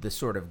the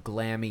sort of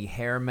glammy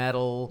hair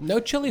metal.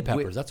 No Chili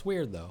Peppers. That's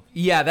weird, though.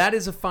 Yeah, that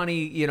is a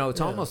funny, it's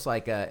almost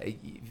like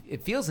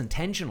it feels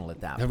intentional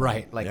at that point.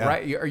 Right. Like,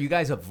 right? Are you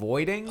guys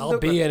avoiding? I'll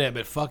be in it,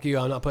 but fuck you.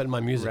 I'm not putting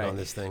my music on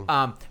this thing.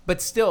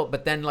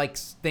 But then like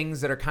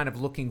things that are kind of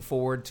looking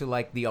forward to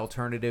like the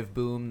alternative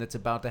boom that's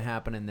about to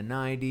happen in the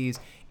 90s.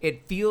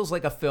 It feels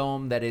like a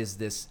film that is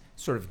this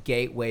sort of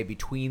gateway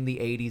between the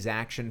 80s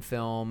action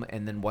film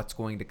and then what's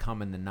going to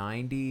come in the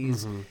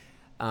 90s.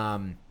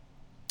 Mm-hmm.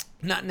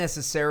 Not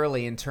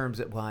necessarily in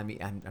terms of, I'm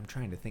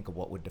trying to think of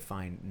what would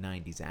define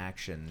 90s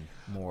action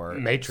more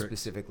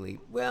specifically.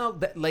 Well,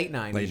 late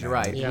 90s, you're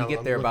right. Yeah, we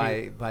get there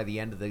by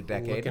the end of the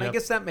decade. And I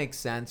guess that makes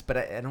sense, but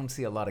I don't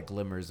see a lot of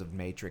glimmers of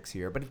Matrix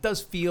here. But it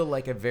does feel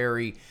like a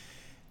very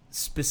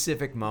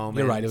specific moment.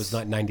 You're right. It was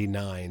not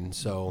 99,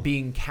 so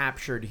being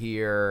captured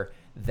here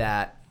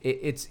that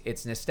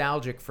it's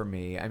nostalgic for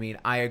me. I mean,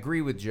 I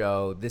agree with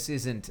Joe. This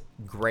isn't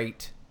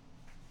great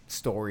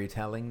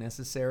storytelling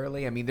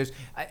necessarily. I mean,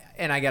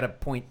 I got to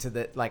point to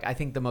the, like, I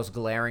think the most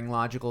glaring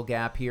logical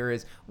gap here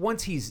is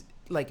once he's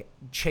like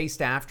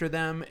chased after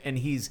them and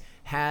he's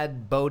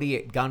had Bodhi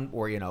at gun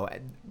or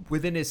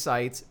within his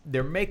sights,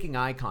 they're making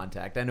eye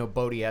contact. I know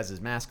Bodhi has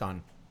his mask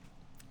on.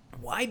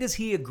 Why does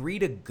he agree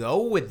to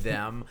go with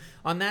them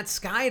on that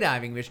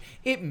skydiving mission?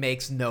 It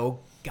makes no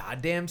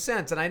goddamn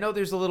sense. And I know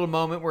there's a little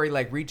moment where he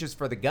like reaches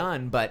for the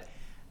gun, but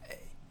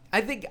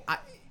I think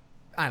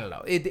I don't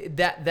know.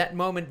 That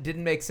moment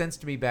didn't make sense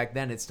to me back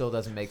then. It still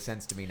doesn't make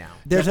sense to me now.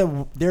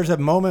 There's a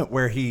moment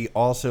where he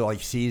also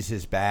like sees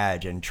his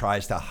badge and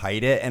tries to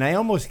hide it, and I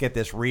almost get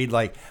this read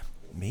like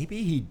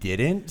maybe he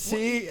didn't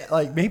see,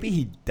 like maybe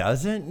he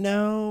doesn't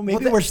know,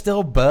 maybe we're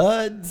still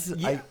buds.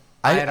 Yeah.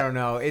 I don't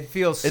know. It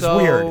feels it's so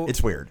weird.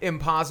 It's weird.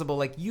 Impossible.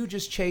 Like you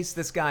just chased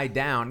this guy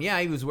down. Yeah,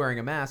 he was wearing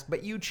a mask,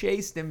 but you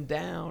chased him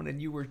down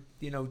and you were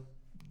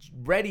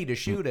ready to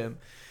shoot him.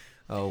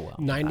 Oh, well.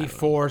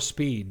 94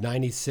 Speed,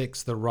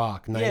 96 The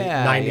Rock,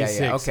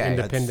 96 Okay.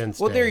 Independence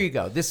Day. Well, there you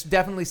go. This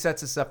definitely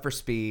sets us up for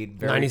Speed.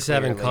 Very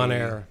 97 clearly. Con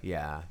Air.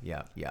 Yeah.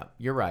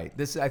 You're right.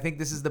 I think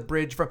this is the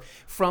bridge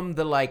from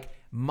the like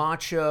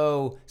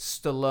macho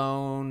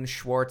Stallone,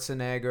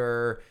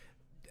 Schwarzenegger,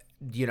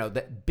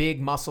 the big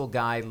muscle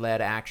guy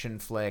led action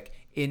flick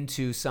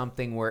into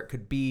something where it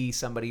could be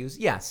somebody who's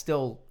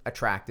still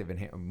attractive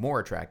and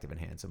more attractive and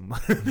handsome,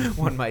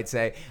 one might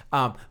say,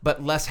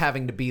 but less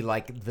having to be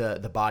like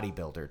the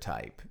bodybuilder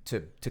type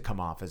to come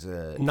off as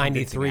a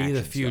 93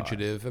 The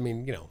Fugitive. Star. I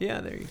mean,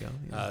 Yeah, there you go.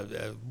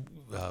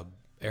 Yeah.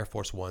 Air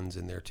Force One's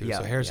in there too. Yeah,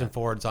 so Harrison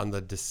Ford's on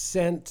The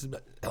Descent.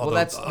 Well,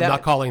 I'm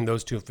not calling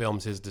those two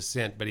films his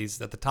descent, but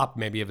he's at the top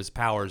maybe of his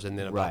powers, and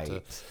then about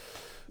to.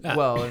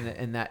 Well,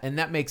 and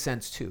that makes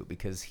sense too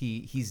because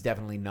he's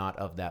definitely not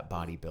of that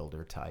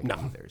bodybuilder type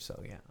either.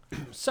 So yeah.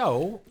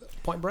 So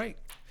Point Break.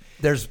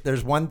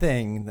 There's one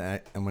thing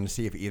that I'm going to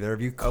see if either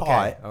of you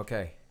caught.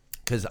 Okay.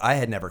 Because I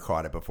had never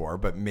caught it before,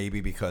 but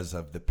maybe because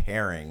of the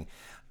pairing.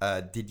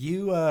 Did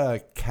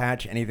you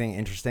catch anything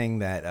interesting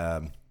that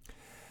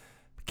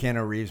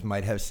Keanu Reeves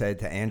might have said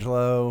to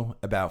Angelo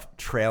about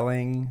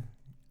trailing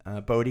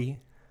Bodhi?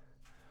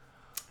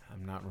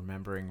 I'm not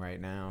remembering right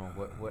now.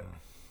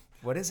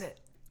 What is it?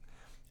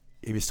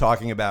 he was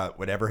talking about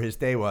whatever his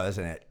day was,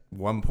 and at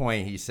one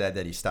point he said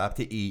that he stopped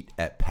to eat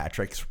at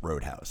Patrick's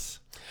Roadhouse.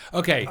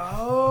 Okay.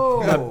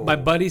 Oh. My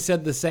buddy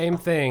said the same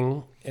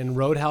thing, and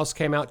Roadhouse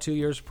came out 2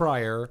 years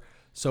prior.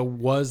 So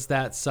was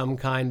that some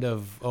kind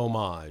of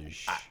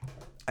homage?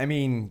 I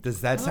mean,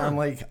 does that sound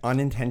like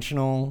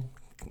unintentional?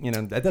 You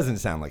know, that doesn't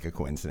sound like a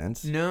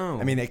coincidence. No.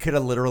 I mean, it could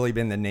have literally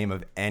been the name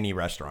of any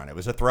restaurant. It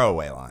was a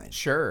throwaway line.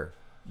 Sure.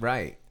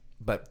 Right.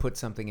 But put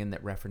something in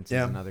that references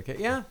Yeah. another case.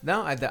 Yeah.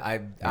 No,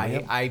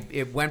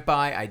 it went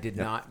by. I did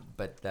not,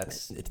 but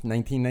that's... It's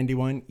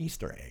 1991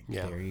 Easter egg.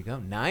 Yeah. There you go.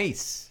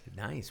 Nice.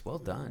 Well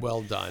done.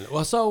 Well done.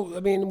 Well, so,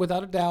 I mean,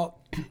 without a doubt,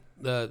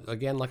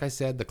 again, like I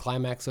said, the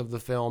climax of the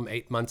film,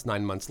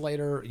 9 months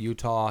later,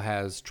 Utah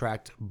has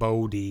tracked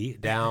Bodie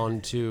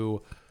down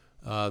to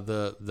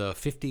the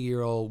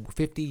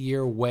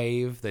 50-year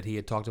wave that he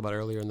had talked about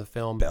earlier in the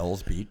film.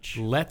 Bells Beach.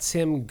 Lets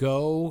him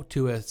go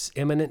to his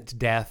imminent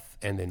death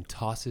and then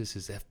tosses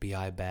his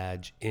FBI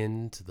badge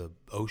into the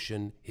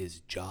ocean. His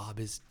job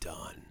is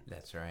done.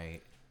 That's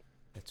right.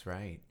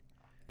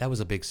 That was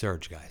a big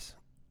surge, guys.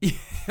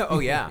 Oh,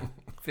 yeah.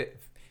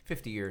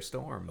 50-year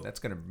storm. That's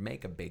going to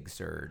make a big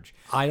surge.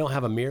 I don't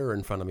have a mirror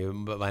in front of me,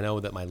 but I know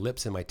that my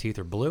lips and my teeth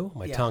are blue.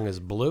 My tongue is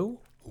blue.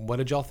 What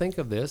did y'all think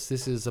of this?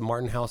 This is a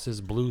Martin House's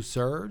Blue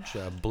Surge,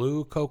 a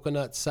blue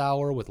coconut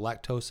sour with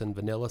lactose and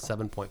vanilla,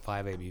 7.5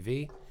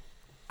 ABV.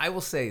 I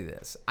will say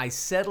this. I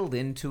settled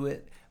into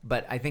it,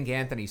 but I think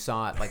Anthony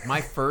saw it. Like,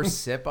 my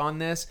first sip on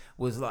this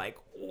was like,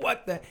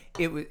 what the?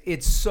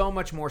 It's so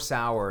much more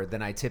sour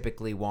than I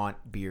typically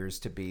want beers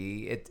to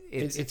be.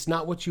 It's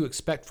not what you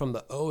expect from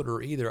the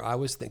odor either. I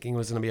was thinking it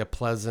was going to be a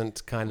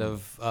pleasant kind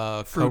of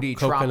fruity,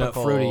 coconut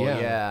tropical. fruity.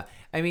 Yeah.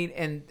 I mean,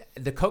 and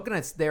the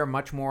coconut's there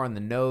much more on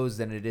the nose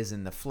than it is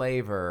in the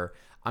flavor.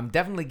 I'm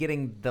definitely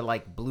getting the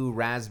like blue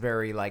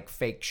raspberry, like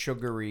fake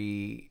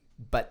sugary,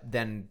 but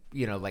then,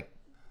 you know, like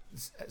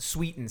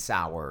sweet and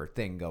sour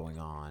thing going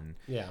on.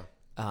 Yeah.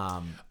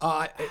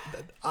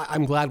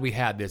 I'm glad we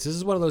had this. This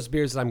is one of those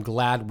beers that I'm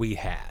glad we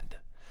had.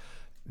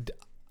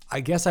 I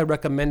guess I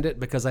recommend it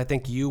because I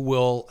think you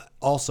will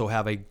also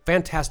have a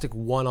fantastic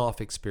one-off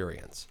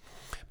experience.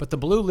 But the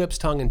blue lips,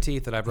 tongue, and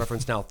teeth that I've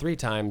referenced now 3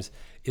 times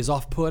is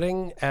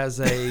off-putting as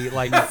a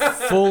like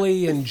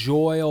fully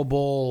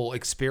enjoyable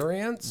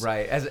experience.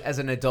 Right. As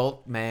an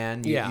adult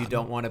man, you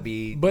don't want to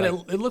be... But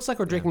like, it looks like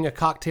we're drinking a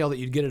cocktail that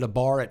you'd get at a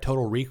bar at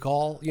Total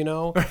Recall, you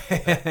know?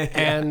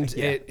 And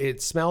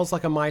it smells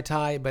like a Mai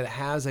Tai, but it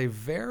has a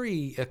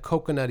very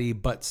coconutty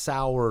but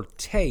sour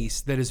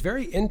taste that is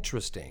very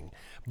interesting.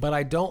 But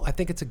I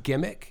think it's a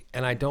gimmick,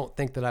 and I don't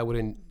think that I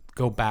would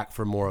go back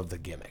for more of the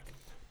gimmick.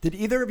 Did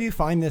either of you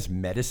find this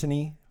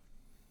medicine-y?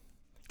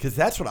 Because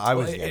that's what I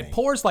was getting. It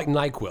pours like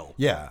NyQuil.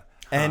 Yeah.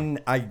 And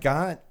I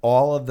got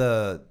all of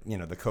the,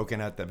 the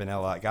coconut, the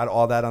vanilla, I got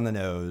all that on the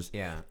nose.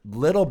 Yeah.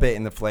 Little bit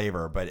in the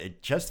flavor, but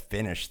it just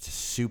finished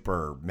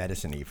super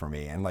medicine-y for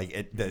me. And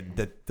like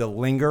the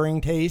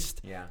lingering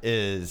taste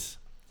is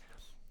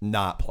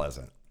not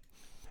pleasant.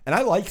 And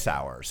I like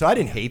sour, so I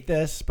didn't hate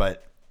this,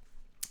 but...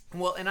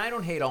 Well, and I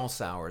don't hate all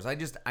sours.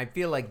 I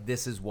feel like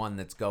this is one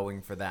that's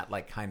going for that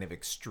like kind of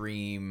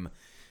extreme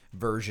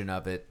version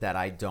of it that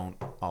I don't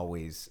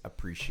always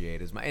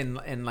appreciate as much.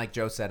 And like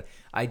Joe said,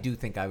 I do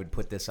think I would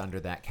put this under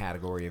that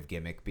category of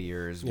gimmick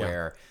beers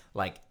where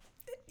like,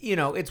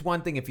 it's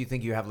one thing if you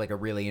think you have like a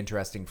really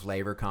interesting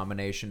flavor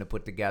combination to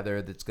put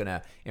together that's going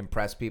to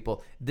impress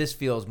people. This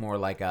feels more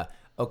like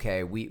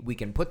okay, we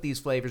can put these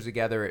flavors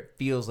together. It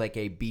feels like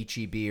a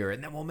beachy beer,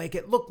 and then we'll make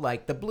it look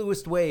like the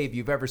bluest wave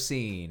you've ever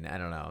seen. I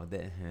don't know.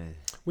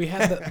 We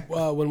had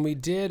when we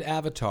did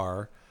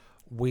Avatar,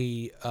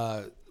 we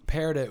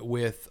paired it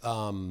with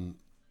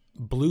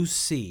Blue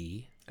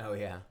Sea. Oh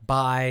yeah.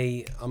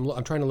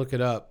 I'm trying to look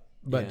it up,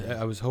 but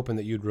I was hoping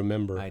that you'd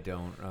remember. I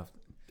don't.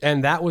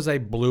 And that was a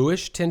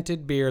bluish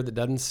tinted beer that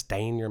doesn't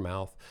stain your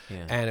mouth.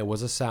 Yeah. And it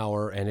was a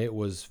sour, and it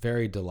was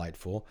very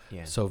delightful.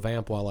 Yeah. So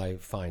vamp while I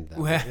find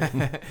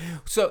that.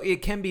 So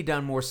it can be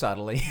done more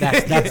subtly.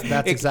 That's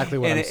exactly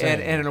what I'm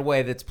saying. And in a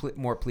way that's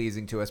more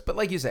pleasing to us. But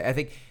like you say, I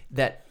think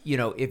that,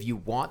 if you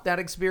want that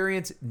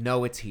experience,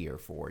 it's here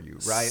for you,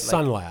 right?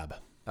 Sunlab.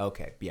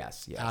 Okay.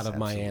 Yes. Out of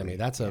absolutely. Miami.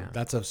 That's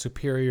a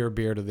superior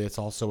beer to this.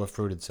 Also a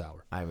fruited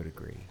sour. I would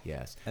agree.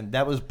 Yes. And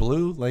that was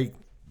blue, like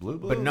blue,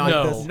 but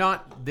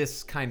not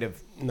this kind of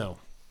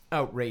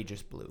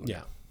outrageous blue.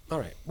 Yeah. All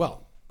right.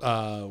 Well,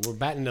 we're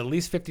batting at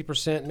least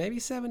 50%, maybe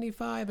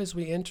 75% as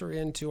we enter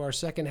into our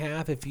second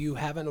half. If you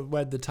haven't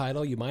read the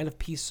title, you might have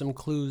pieced some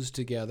clues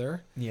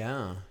together.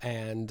 Yeah.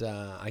 And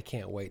I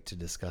can't wait to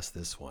discuss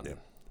this one. Yep.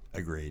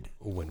 Agreed.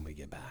 When we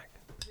get back.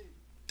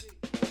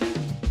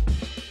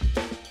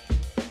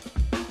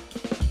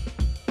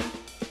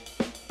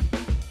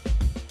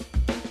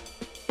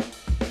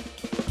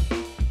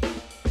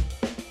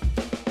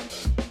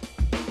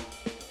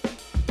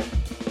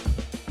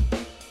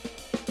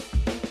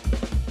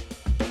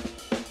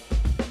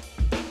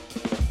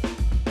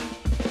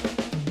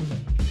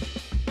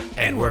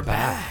 And we're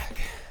back.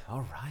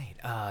 All right.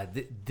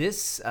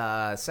 this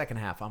second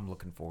half I'm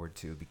looking forward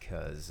to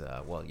because,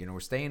 we're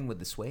staying with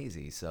the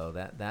Swayze, so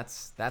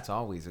that's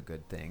always a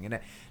good thing. And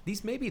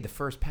these may be the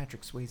first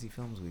Patrick Swayze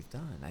films we've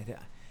done.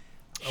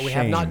 We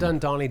have not done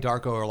Donnie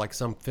Darko or like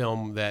some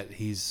film that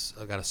he's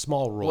got a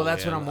small role. Well,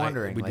 that's in. what I'm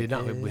wondering. We did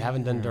not. We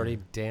haven't done Dirty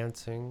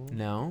Dancing.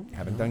 No.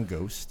 Haven't done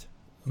Ghost.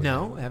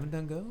 No, haven't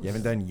done Ghost. You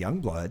haven't done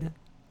Youngblood.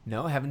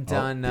 No, haven't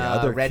done the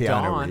other Red Keanu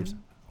Dawn. Reeves.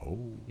 Oh.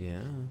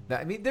 Yeah.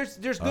 I mean, there's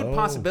good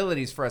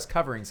possibilities for us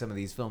covering some of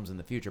these films in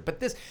the future. But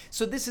this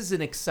is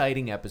an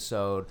exciting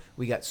episode.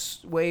 We got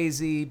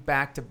Swayze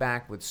back to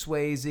back with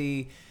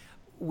Swayze.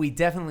 We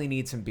definitely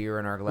need some beer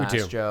in our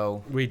glass,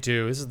 Joe. We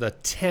do. This is the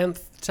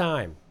 10th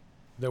time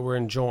that we're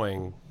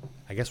enjoying.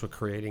 I guess we're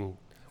creating.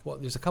 Well,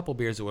 there's a couple of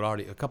breweries that would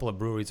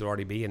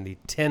already be in the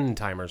 10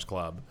 Timers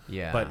Club.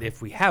 Yeah. But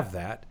if we have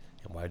that,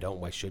 and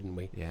why shouldn't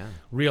we? Yeah.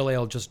 Real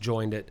Ale just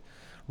joined it.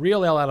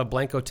 Real Ale out of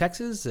Blanco,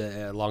 Texas.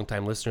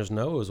 Longtime listeners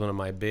know it was one of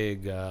my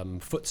big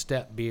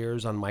footstep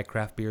beers on my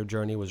craft beer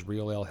journey. Was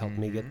Real Ale helped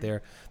me get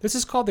there. This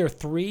is called their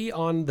 3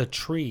 on the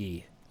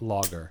Tree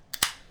lager.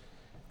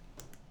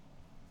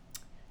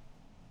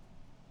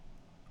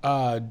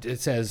 It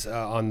says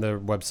on their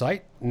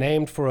website,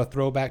 named for a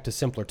throwback to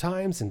simpler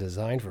times and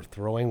designed for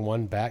throwing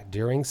one back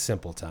during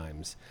simple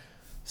times.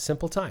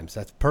 Simple times.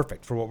 That's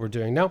perfect for what we're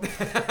doing now.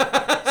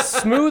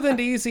 Smooth and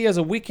easy as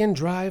a weekend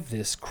drive,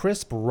 this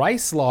crisp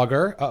rice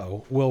lager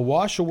will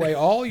wash away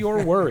all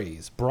your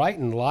worries. Bright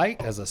and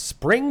light as a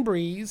spring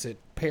breeze, it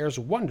pairs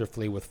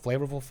wonderfully with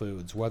flavorful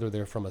foods, whether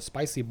they're from a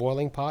spicy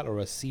boiling pot or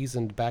a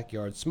seasoned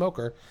backyard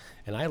smoker.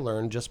 And I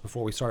learned just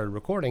before we started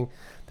recording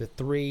that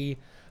 3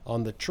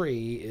 on the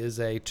tree is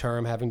a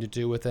term having to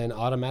do with an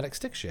automatic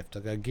stick shift,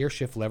 a gear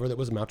shift lever that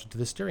was mounted to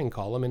the steering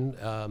column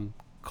in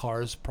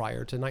cars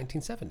prior to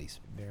 1970s.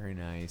 Very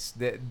nice.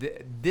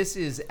 This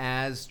is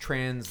as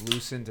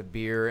translucent a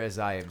beer as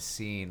I have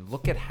seen.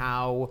 Look at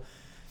how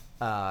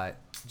that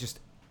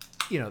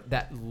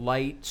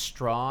light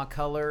straw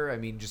color. I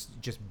mean,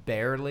 just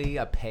barely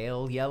a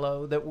pale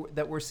yellow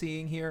that we're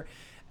seeing here.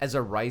 As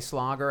a rice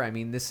lager, I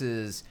mean, this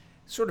is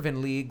sort of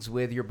in leagues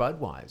with your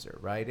Budweiser,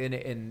 right?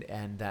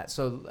 And that.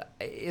 So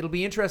it'll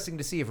be interesting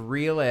to see if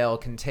Real Ale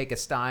can take a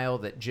style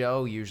that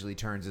Joe usually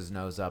turns his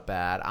nose up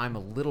at. I'm a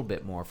little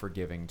bit more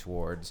forgiving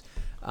towards,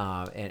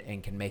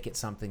 and can make it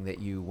something that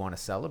you want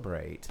to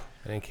celebrate.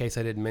 And in case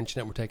I didn't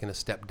mention it, we're taking a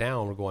step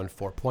down. We're going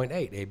 4.8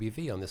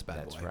 ABV on this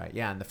bad boy. That's right.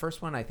 Yeah, and the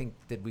first one, I think,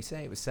 did we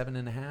say it was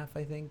 7.5?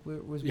 I think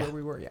was where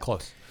we were. Yeah,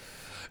 close.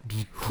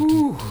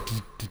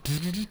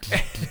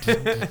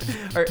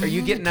 Are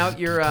you getting out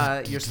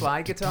your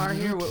slide guitar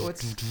here?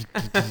 What's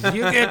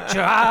You get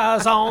your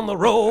eyes on the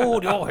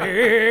road, your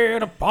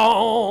head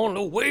upon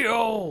the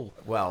wheel.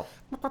 Well,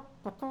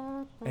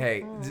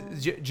 hey,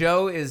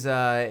 Joe is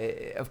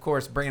of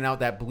course bringing out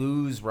that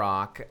blues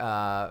rock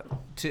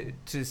to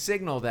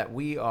signal that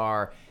we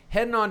are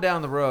heading on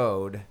down the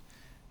road.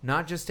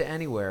 Not just to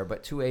anywhere,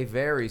 but to a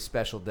very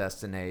special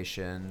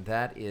destination.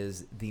 That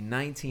is the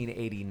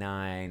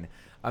 1989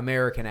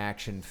 American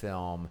action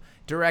film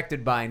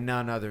directed by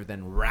none other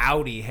than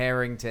Rowdy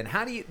Herrington.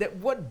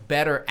 What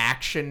better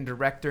action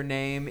director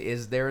name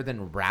is there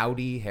than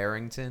Rowdy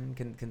Herrington?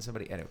 Can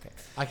somebody? Okay.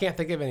 I can't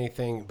think of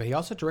anything, but he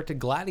also directed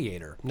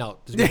Gladiator. No,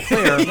 to be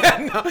clear,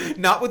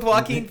 not with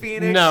Joaquin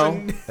Phoenix.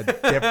 No,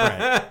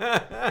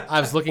 Different. I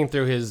was looking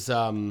through his.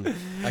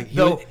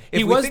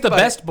 He was the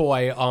best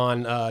boy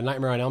on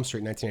Nightmare on Elm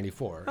Street in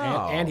 1984,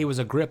 and he was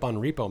a grip on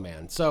Repo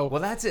Man. So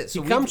well, that's it.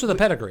 So he comes with a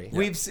pedigree.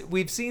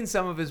 We've seen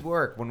some of his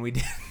work when we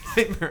did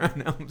Nightmare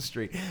on Elm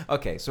Street.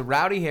 Okay, so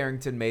Rowdy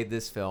Herrington made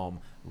this film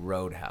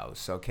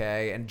Roadhouse.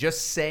 Okay, and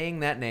just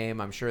saying that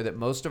name, I'm sure that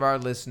most of our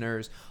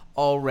listeners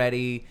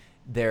already.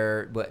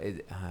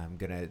 I'm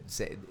gonna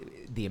say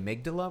the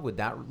amygdala. Would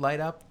that light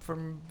up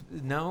from?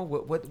 No.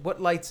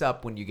 What lights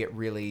up when you get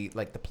really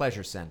like the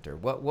pleasure center?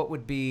 What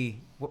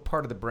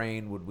part of the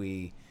brain would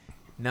we?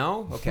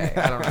 No? Okay,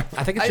 I don't know.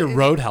 I think it's your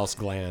Roadhouse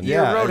gland.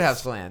 Yeah, your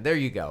Roadhouse gland. There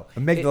you go.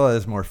 Amygdala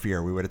is more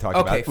fear. We would have talked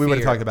about. We would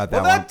have talked about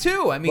that. Well, that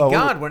too. I mean,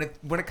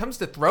 when it comes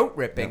to throat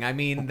ripping, I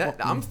mean,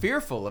 I'm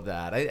fearful of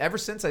that. Ever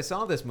since I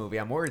saw this movie,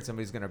 I'm worried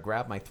somebody's going to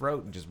grab my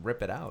throat and just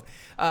rip it out.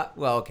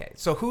 Well, okay.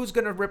 So who's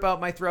going to rip out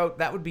my throat?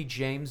 That would be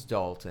James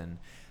Dalton.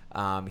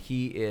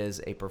 He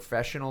is a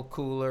professional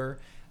cooler.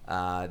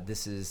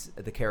 This is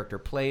the character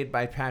played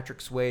by Patrick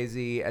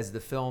Swayze. As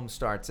the film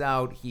starts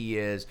out, he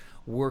is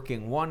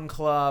working one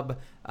club,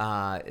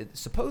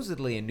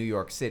 supposedly in New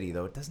York City,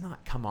 though it does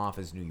not come off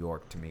as New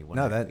York to me.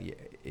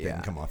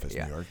 Didn't come off as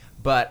New York.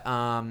 But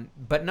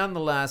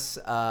nonetheless,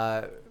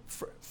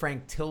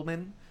 Frank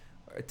Tileman,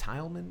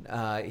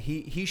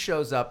 he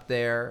shows up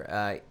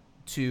there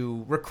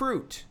to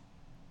recruit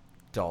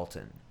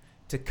Dalton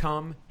to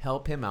come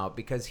help him out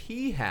because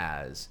he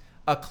has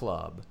a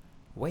club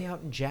way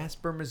out in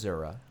Jasper,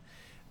 Missouri,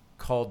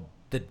 called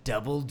the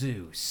Double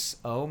Deuce.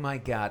 Oh my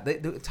God! They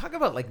talk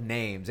about like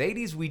names.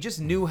 80s, we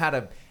just knew how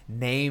to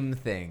name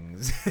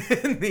things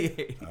in the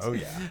 80s. Oh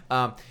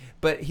yeah.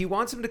 But he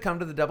wants him to come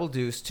to the Double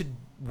Deuce to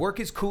work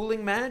his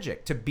cooling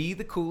magic, to be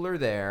the cooler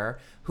there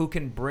who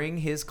can bring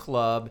his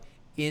club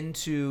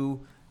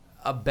into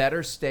a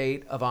better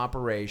state of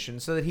operation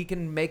so that he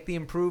can make the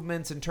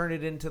improvements and turn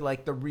it into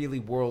like the really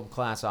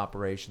world-class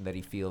operation that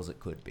he feels it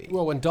could be.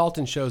 Well, when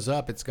Dalton shows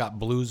up, it's got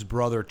Blues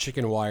Brother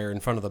chicken wire in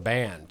front of the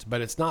band,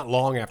 but it's not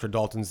long after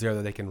Dalton's there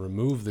that they can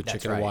remove the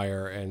chicken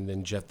wire, and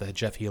then the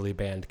Jeff Healey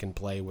band can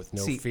play with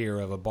no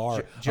fear of a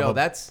bar. Joe,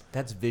 that's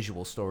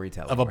visual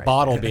storytelling. Of a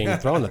bottle being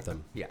thrown at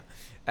them. Yeah,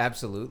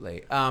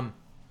 absolutely.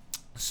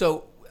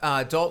 So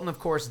Dalton, of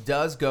course,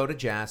 does go to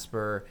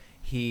Jasper.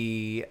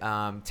 He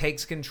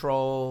takes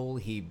control.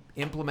 He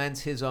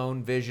implements his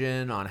own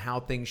vision on how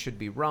things should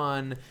be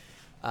run.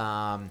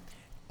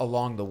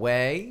 Along the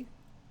way,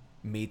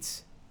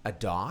 meets a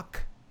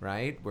doc,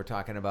 right? We're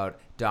talking about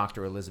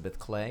Dr. Elizabeth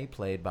Clay,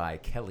 played by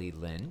Kelly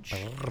Lynch,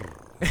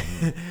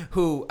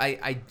 who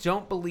I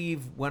don't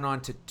believe went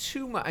on to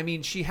too much. I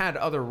mean, she had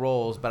other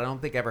roles, but I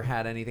don't think ever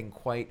had anything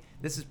quite.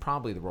 This is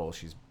probably the role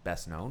she's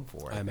best known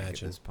for, I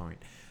imagine, at this point.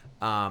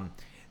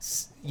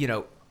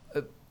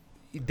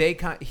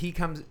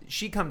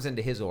 She comes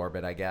into his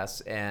orbit, I guess,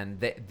 and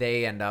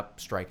they end up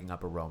striking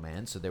up a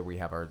romance. So there we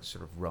have our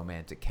sort of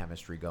romantic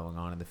chemistry going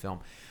on in the film.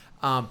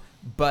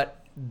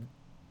 But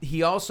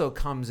he also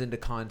comes into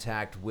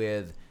contact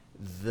with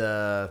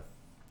the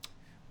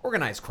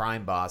organized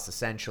crime boss,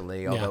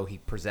 essentially, although he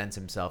presents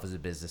himself as a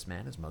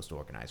businessman, as most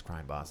organized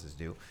crime bosses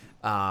do.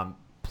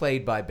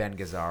 Played by Ben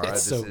Gazzara.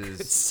 It's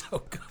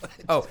so good.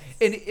 Oh,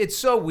 and it's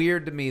so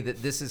weird to me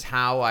that this is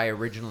how I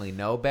originally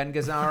know Ben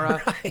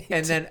Gazzara. Right.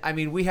 And then, I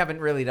mean, we haven't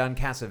really done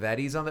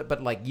Cassavetes on it,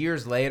 but like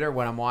years later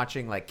when I'm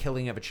watching like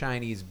Killing of a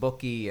Chinese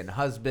Bookie and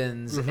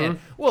Husbands, and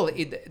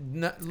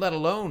let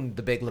alone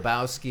The Big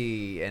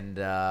Lebowski and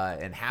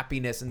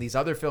Happiness and these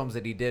other films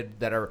that he did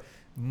that are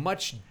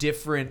much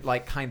different,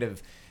 like kind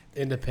of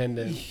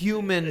independent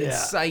human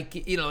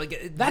psyche,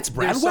 like that's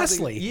Brad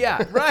Wesley.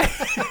 Yeah, right.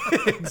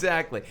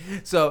 Exactly.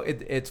 So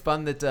it's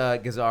fun that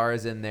Gazzara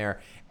is in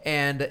there,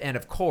 and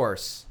of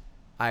course,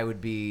 I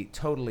would be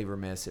totally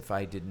remiss if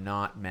I did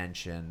not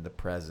mention the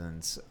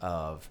presence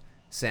of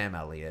Sam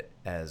Elliott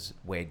as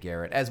Wade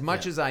Garrett. As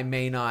much as I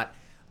may not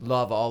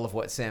love all of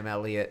what Sam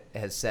Elliott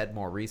has said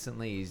more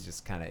recently, he's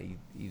just kind of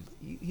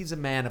he's a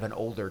man of an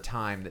older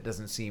time that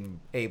doesn't seem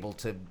able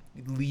to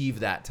leave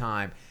that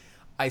time.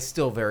 I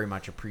still very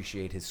much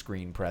appreciate his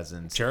screen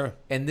presence. Sure.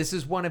 And this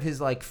is one of his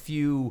like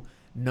few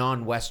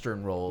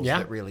non-Western roles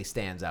that really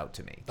stands out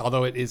to me.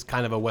 Although it is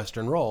kind of a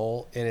Western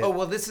role. Oh,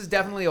 well, this is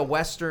definitely a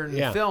Western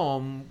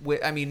film.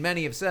 I mean,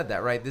 many have said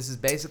that, right? This is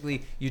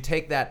basically, you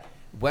take that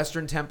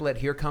Western template,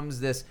 here comes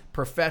this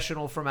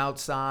professional from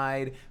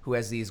outside who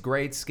has these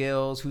great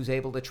skills, who's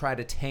able to try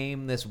to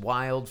tame this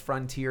wild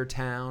frontier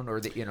town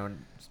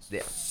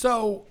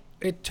So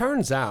it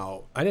turns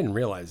out, I didn't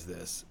realize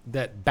this,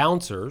 that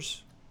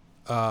bouncers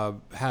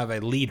have a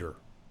leader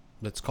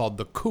that's called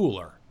the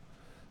cooler.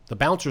 The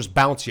bouncers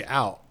bounce you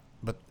out,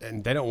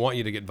 and they don't want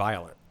you to get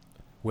violent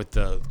with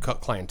the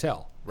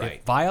clientele. Right.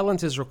 If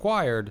violence is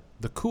required,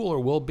 the cooler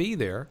will be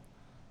there.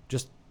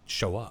 Just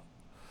show up.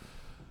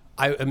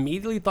 I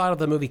immediately thought of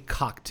the movie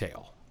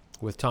Cocktail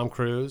with Tom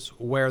Cruise,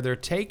 where they're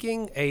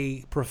taking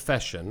a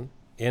profession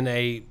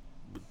in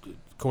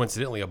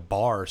coincidentally a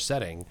bar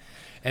setting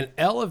and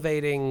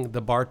elevating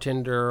the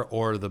bartender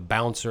or the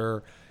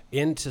bouncer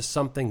into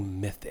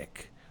something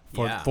mythic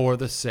for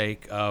the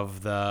sake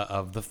of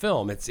the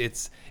film.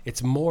 It's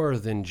more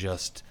than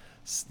just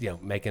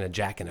making a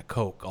Jack and a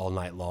Coke all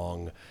night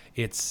long.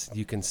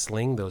 You can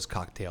sling those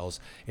cocktails.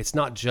 It's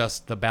not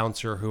just the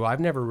bouncer who I've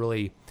never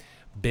really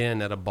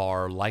been at a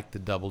bar like the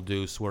Double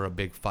Deuce where a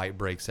big fight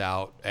breaks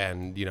out,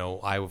 and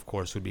I of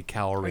course would be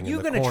cowering in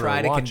the corner. Are you going to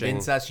try to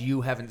convince us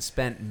you haven't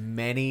spent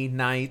many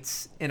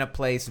nights in a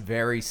place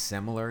very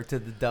similar to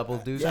the Double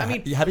Deuce? I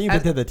mean, haven't you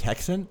been to the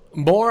Texan?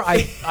 More.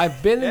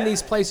 I've been in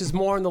these places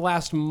more in the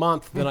last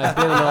month than I've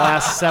been in the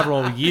last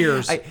several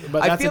years. But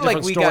that's I feel a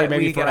like we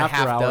got a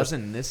half hours.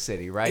 dozen in this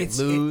city, right?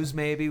 Lou's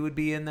maybe would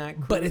be in that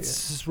crew. But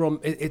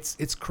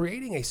it's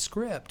creating a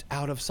script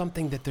out of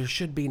something that there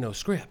should be no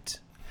script.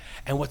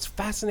 And what's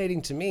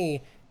fascinating to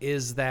me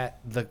is that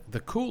the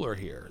cooler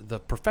here, the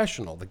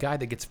professional, the guy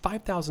that gets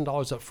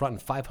 $5,000 up front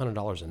and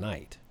 $500 a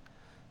night,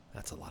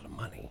 that's a lot of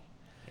money,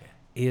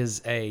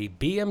 is a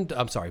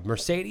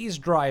Mercedes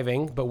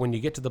driving, but when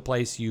you get to the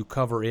place, you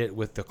cover it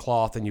with the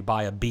cloth and you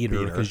buy a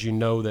beater because you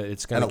know that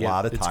it's going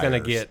to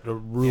get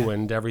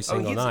ruined every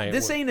single night.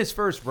 This ain't his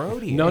first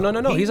rodeo.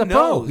 No. He's a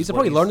pro. He's a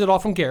pro. He learned it all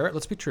from Garrett.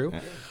 Let's be true.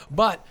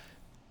 But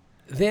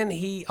then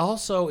he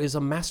also is a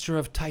master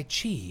of Tai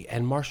Chi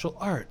and martial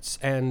arts,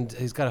 and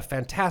he's got a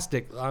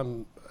fantastic,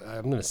 I'm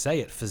going to say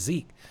it,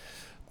 physique.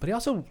 But he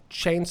also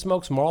chain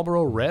smokes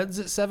Marlboro Reds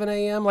at 7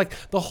 a.m. Like,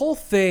 the whole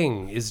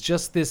thing is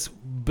just this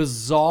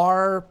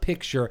bizarre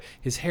picture.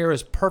 His hair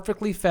is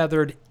perfectly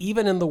feathered,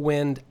 even in the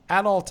wind,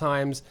 at all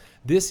times.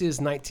 This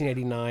is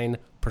 1989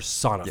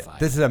 personified. Yeah,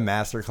 this is a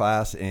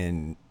masterclass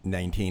in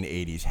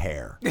 1980s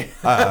hair.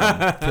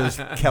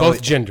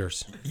 Both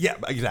genders. Yeah,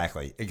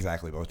 exactly,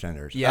 both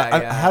genders.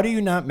 Yeah. How do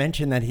you not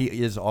mention that he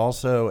is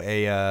also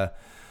a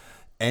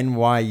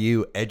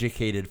NYU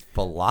educated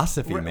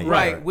philosophy major.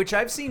 Right, which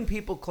I've seen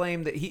people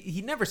claim that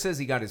he never says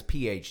he got his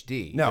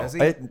PhD. No, does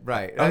he?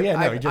 Right. Oh yeah,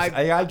 no.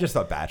 I just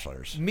thought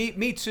bachelor's.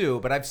 Me too,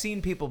 but I've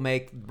seen people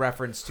make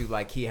reference to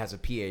like he has a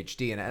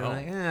PhD, and I'm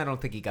like, I don't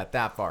think he got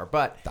that far.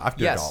 But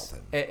Dr. yes,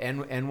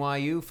 Dalton.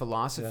 NYU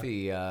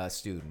philosophy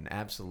student,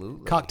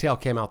 absolutely. Cocktail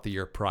came out the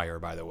year prior,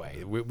 by the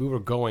way. We were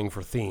going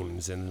for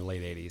themes in the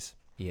late 80s.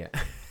 Yeah.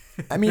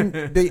 I mean,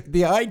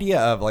 the idea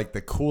of like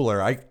the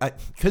cooler,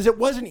 because it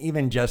wasn't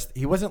even just,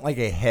 he wasn't like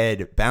a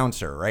head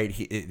bouncer,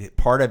 right?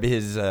 Part of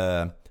his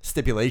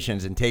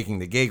stipulations in taking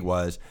the gig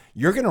was,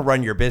 you're going to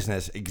run your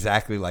business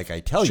exactly like I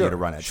tell you to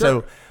run it.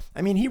 Sure. So,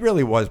 I mean, he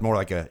really was more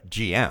like a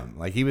GM,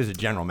 like he was a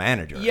general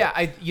manager. Yeah,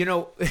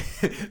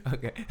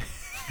 okay.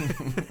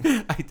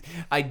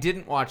 I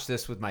didn't watch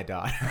this with my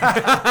daughter.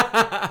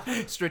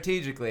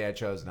 Strategically, I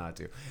chose not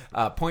to.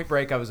 Point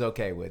Break, I was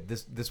okay with.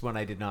 This one,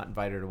 I did not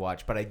invite her to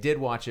watch, but I did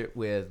watch it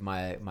with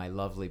my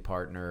lovely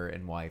partner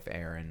and wife,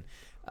 Erin.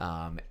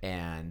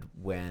 And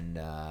when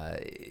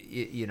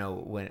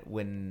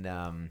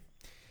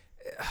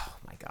oh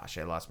my gosh,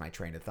 I lost my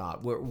train of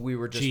thought. We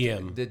were just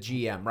GM. The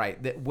GM,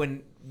 right?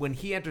 When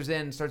he enters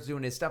in and starts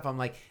doing his stuff, I'm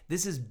like,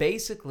 this is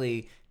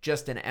basically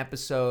just an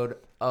episode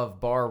of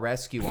Bar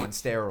Rescue on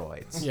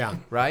steroids. Yeah.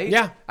 Right?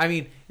 Yeah. I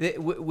mean,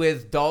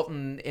 with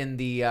Dalton in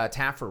the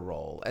Taffer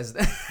role as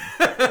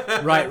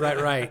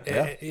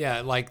Right.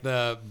 Yeah, like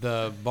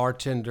the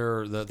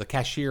bartender, the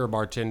cashier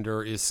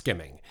bartender is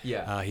skimming.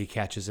 Yeah. He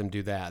catches him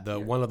do that.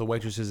 One of the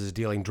waitresses is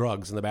dealing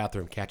drugs in the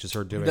bathroom, catches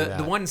her doing that.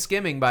 The one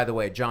skimming, by the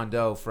way, John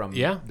Doe from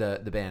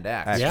the band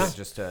X. Yeah.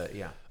 Just so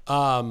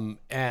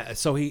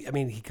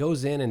he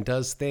goes in and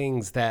does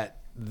things that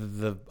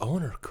the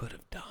owner could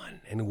have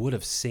done and would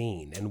have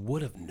seen and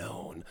would have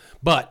known,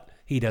 but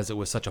he does it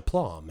with such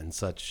aplomb and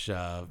such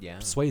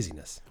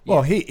swaziness.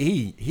 Well,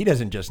 he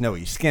doesn't just know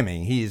he's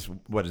skimming. He's,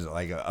 what is it,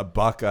 like a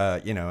buck,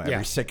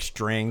 every 6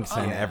 drinks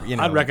and every,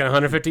 I'd reckon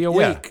 150 a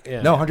week.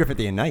 Yeah. No,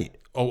 150 a night.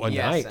 Oh, a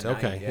night. A night,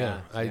 Okay.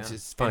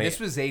 It's funny. And this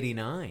was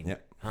 89. Yeah.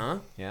 Huh?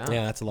 Yeah.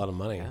 Yeah, that's a lot of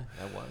money. Yeah,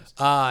 that was.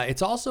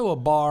 It's also a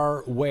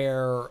bar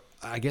where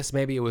I guess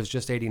maybe it was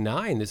just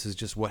 89. This is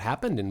just what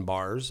happened in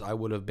bars. I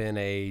would have been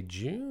a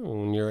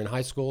junior in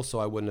high school, so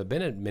I wouldn't have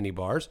been at many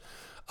bars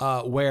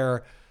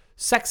where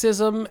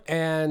sexism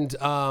and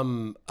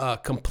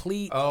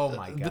complete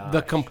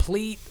the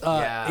complete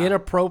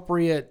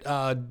inappropriate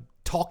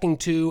talking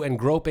to and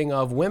groping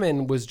of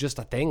women was just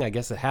a thing. I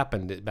guess it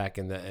happened back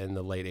in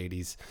the late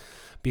 80s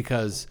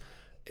because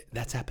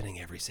that's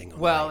happening every single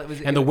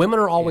night. The women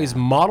are always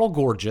model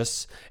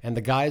gorgeous, and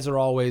the guys are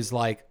always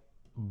like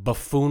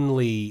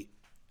buffoonly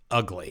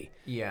ugly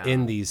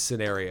in these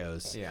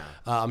scenarios. Yeah.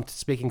 I'm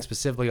speaking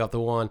specifically of the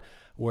one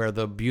where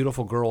the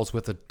beautiful girl's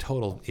with a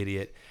total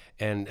idiot,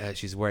 and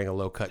she's wearing a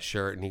low-cut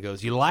shirt, and he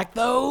goes, "You like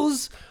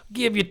those?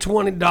 Give you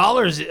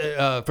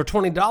 $20. For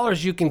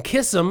 $20, you can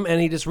kiss them." And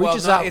he just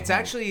reaches out. It's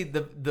actually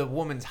the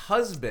woman's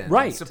husband,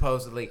 right?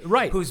 Supposedly,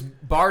 right? Who's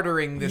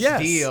bartering this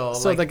deal.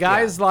 So the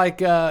guy's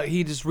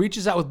he just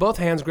reaches out with both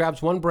hands,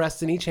 grabs one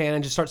breast in each hand,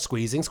 and just starts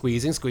squeezing.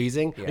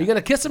 Yeah. Are you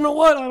gonna kiss him or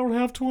what? I don't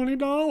have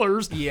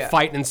 $20. Yeah.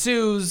 Fight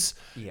ensues.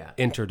 Yeah.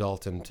 Enter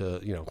Dalton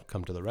to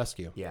come to the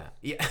rescue. Yeah.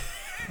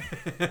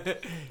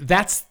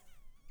 That's.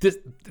 This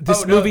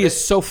movie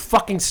is so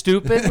fucking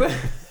stupid.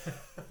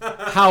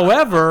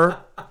 However,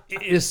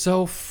 it is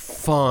so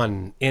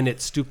fun in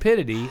its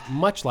stupidity,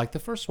 much like the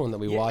first one that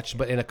we watched,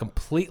 but in a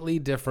completely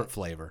different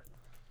flavor.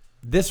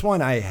 This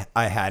one I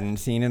hadn't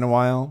seen in a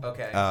while.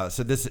 Okay.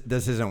 So this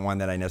isn't one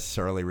that I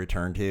necessarily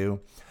returned to.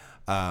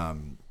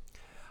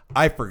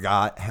 I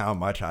forgot how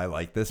much I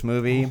liked this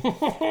movie,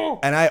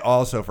 and I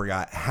also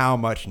forgot how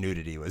much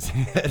nudity was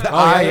in it.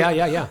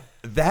 Yeah.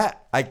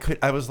 That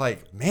I was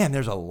like, man,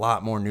 there's a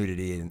lot more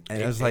nudity, and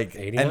I was like,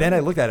 89? and then I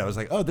looked at it, I was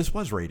like, oh, this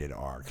was rated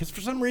R, because for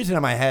some reason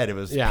in my head it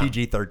was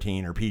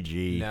PG-13 or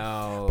PG.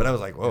 No, but I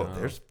was like, whoa,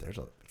 there's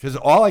because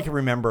all I can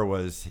remember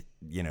was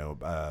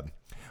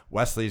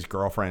Wesley's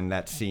girlfriend,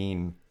 that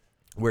scene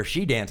where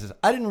she dances.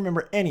 I didn't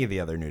remember any of the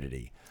other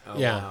nudity. Oh,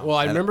 yeah, wow. Well,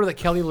 I remember that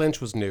Kelly Lynch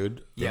was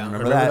nude. Yeah, I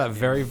remember that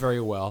very, very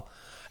well.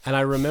 And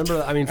I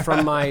remember,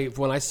 from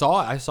when I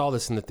saw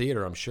this in the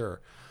theater, I'm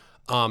sure.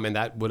 And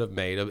that would have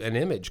made an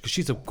image, because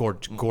she's a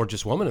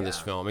gorgeous woman in this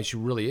film, and she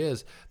really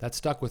is. That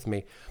stuck with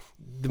me.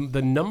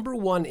 The number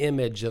one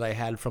image that I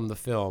had from the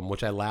film,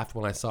 which I laughed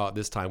when I saw it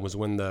this time, was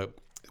when the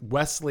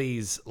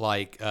Wesley's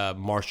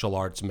martial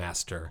arts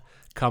master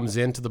comes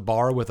into the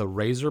bar with a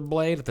razor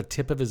blade at the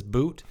tip of his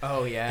boot.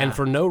 Oh yeah. And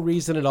for no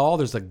reason at all,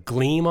 there's a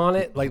gleam on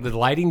it. Like the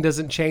lighting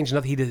doesn't change.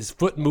 Nothing. His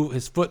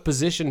foot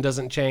position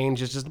doesn't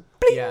change. It's just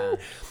bling. Yeah.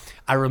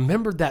 I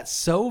remembered that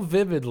so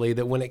vividly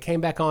that when it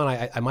came back on,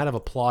 I might have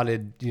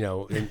applauded,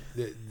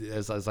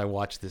 as I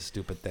watched this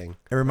stupid thing.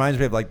 It reminds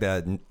me of like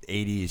the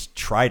 80s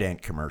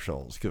Trident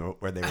commercials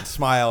where they would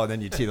smile and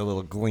then you'd see the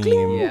little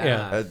gleam.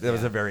 Yeah. That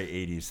was a very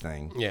 80s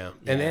thing. Yeah.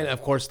 And then,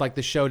 of course, like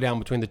the showdown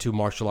between the two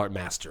martial art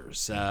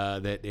masters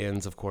that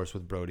ends, of course,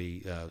 with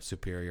Brody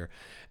superior.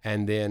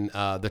 And then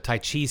the Tai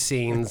Chi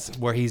scenes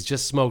where he's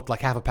just smoked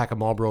like half a pack of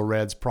Marlboro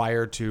Reds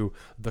prior to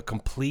the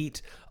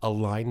complete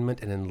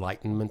alignment and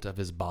enlightenment of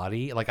his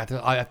body. Like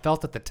I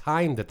felt at the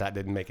time that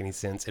didn't make any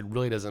sense. It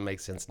really doesn't make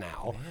sense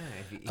now.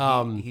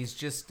 Yeah, he's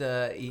just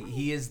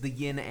he is the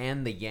yin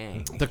and the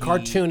yang. The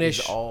cartoonish, he is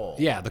all.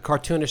 yeah, the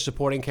cartoonish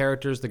supporting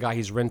characters. The guy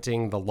he's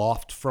renting the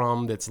loft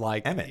from, that's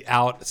like Emmett.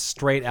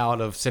 straight out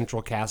of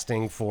central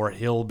casting for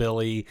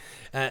Hillbilly.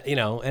 And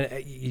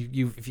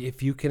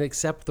if you can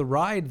accept the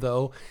ride,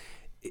 though,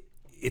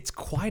 it's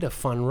quite a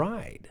fun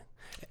ride.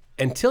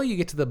 Until you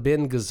get to the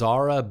Ben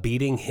Gazzara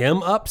beating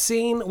him up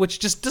scene, which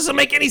just doesn't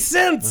make any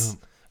sense.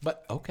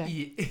 But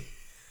okay.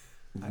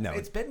 No,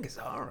 It's Ben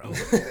Gazzara.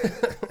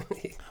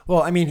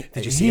 well, I mean,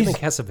 Did you see him in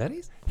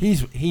Cassavetes?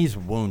 He's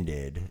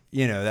wounded.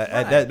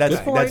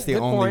 That's the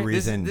only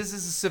reason. This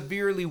is a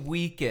severely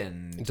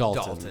weakened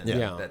Dalton.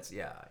 Yeah.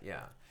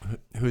 Yeah.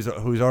 Who's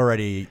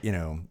already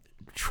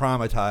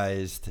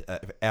traumatized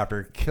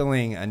after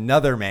killing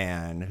another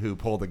man who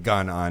pulled a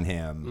gun on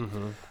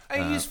him.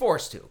 He's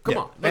forced to. Come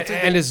on.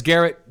 And is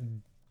Garrett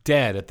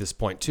dead at this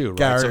point too? Right.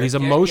 Garrett- So he's Yeah,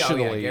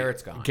 emotionally.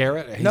 Garrett's gone.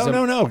 Garrett.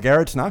 No.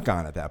 Garrett's not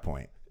gone at that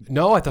point.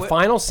 No, at the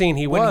final scene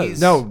he when was. he's-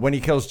 No, when he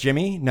kills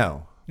Jimmy,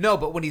 no. No,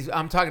 but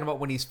I'm talking about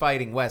when he's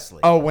fighting Wesley.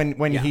 Oh,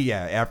 when he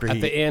after At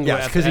he the end,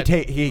 yes, because at-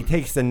 he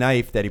takes the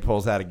knife that he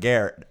pulls out of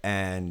Garrett,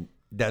 and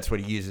that's what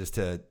he uses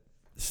to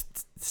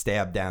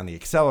stab down the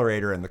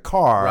accelerator in the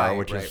car, Right,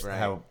 which right, is right.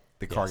 how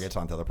the car gets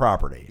onto the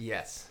property.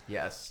 Yes.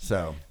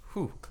 So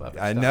Whew, clever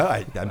I stuff.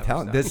 know I'm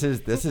telling this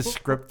is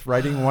script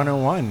writing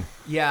 101.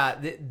 Yeah,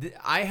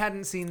 I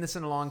hadn't seen this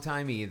in a long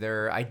time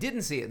either. I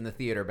didn't see it in the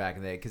theater back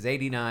in the day because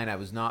 '89 I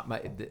was not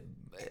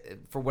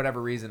for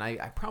whatever reason I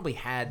probably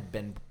had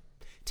been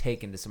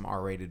taken to some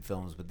R-rated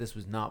films, but this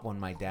was not one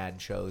my dad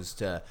chose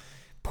to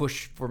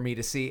push for me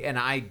to see, and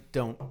I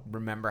don't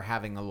remember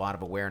having a lot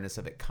of awareness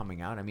of it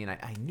coming out. I mean,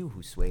 I knew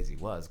who Swayze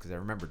was because I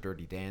remember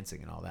Dirty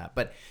Dancing and all that,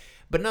 but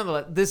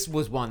nonetheless, this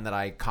was one that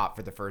I caught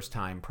for the first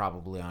time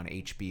probably on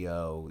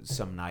HBO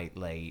some night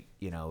late,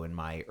 in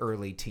my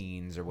early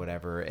teens or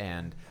whatever,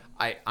 and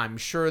I'm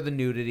sure the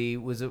nudity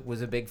was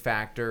a big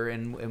factor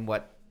in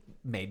what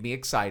made me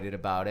excited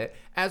about it,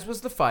 as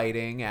was the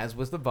fighting, as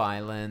was the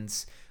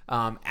violence,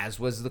 as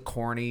was the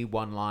corny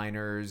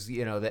one-liners,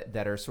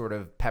 that are sort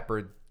of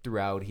peppered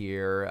throughout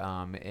here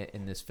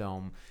in this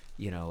film,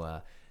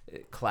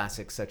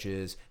 classics such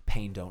as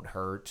 "Pain Don't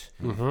Hurt"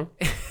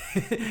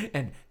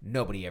 and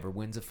 "Nobody Ever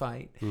Wins a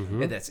Fight,"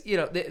 and that's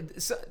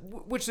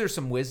which there's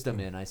some wisdom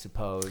in, I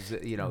suppose.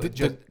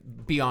 Just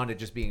beyond it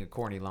just being a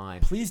corny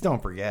line. Please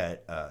don't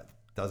forget.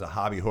 Does a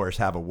hobby horse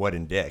have a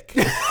wooden dick?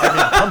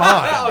 Come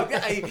on.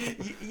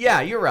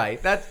 Yeah, you're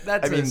right. That's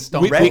a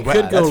stone. We could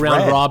go That's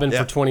round red. robin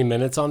Yeah. for 20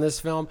 minutes on this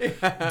film.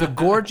 The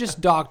gorgeous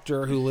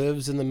doctor who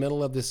lives in the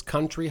middle of this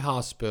country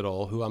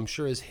hospital, who I'm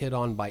sure is hit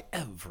on by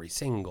every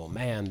single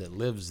man that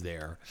lives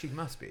there. She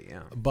must be,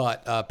 yeah.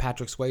 But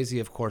Patrick Swayze,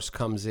 of course,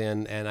 comes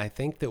in, and I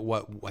think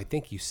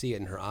you see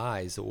it in her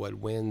eyes, that what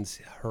wins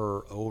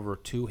her over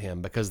to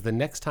him, because the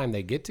next time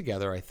they get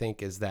together, I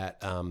think, is that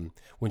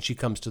when she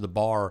comes to the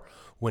bar,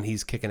 when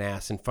he's kicking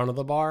ass in front of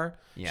the bar,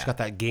 she's got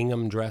that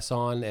gingham dress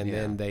on, and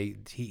then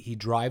he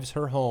drives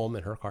her home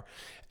in her car,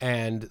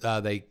 and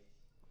they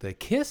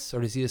kiss,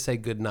 or does he just say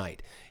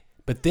goodnight?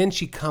 But then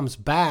she comes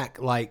back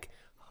like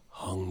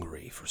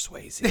hungry for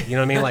Swayze. You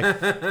know what I mean?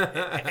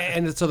 Like,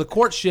 and so the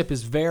courtship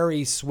is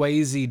very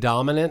Swayze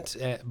dominant.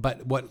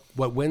 But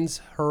what wins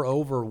her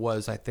over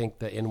was, I think,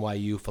 the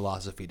NYU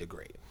philosophy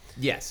degree.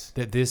 Yes.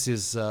 That this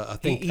is a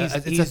He's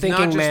it's a not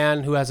thinking just-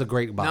 man who has a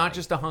great body. Not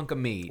just a hunk of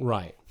meat.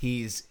 Right.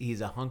 He's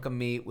a hunk of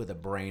meat with a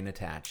brain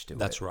attached to it.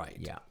 That's right.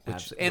 Yeah.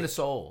 Absolutely. And a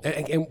soul.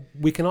 and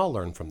we can all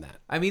learn from that.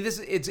 I mean,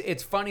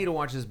 it's funny to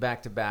watch this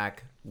back to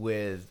back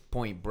with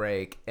Point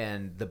Break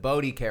and the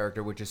Bodhi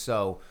character, which is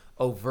so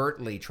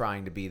overtly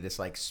trying to be this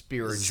like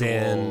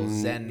spiritual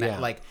Zen yeah.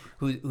 like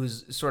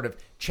who's sort of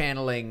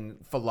channeling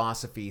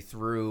philosophy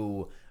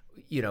through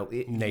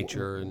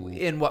Nature and-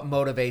 in what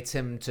motivates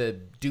him to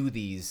do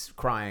these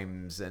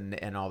crimes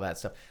and all that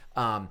stuff.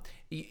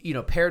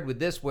 Paired with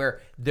this, where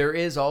there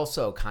is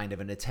also kind of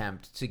an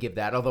attempt to give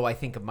that, although I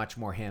think a much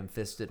more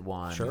ham-fisted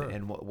one, Sure.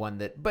 and one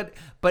that,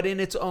 but in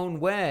its own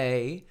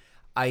way,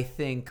 I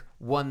think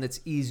one that's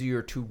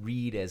easier to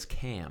read as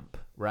camp,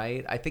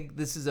 right? I think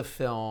this is a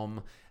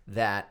film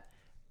that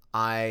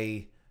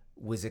I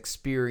was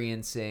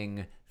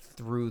experiencing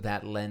through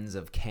that lens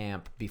of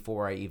camp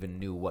before I even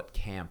knew what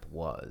camp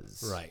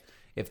was. Right.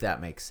 If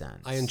that makes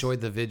sense. I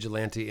enjoyed the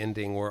vigilante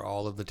ending where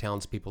all of the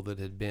townspeople that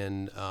had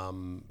been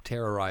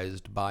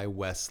terrorized by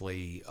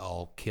Wesley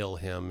all kill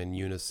him in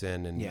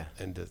unison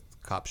and to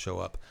Cops show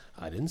up.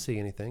 I didn't see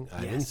anything.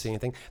 I didn't see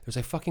anything. There's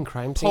a fucking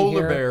crime scene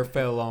here. Polar bear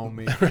fell on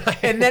me.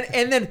 and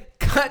then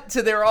cut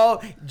to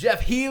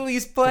Jeff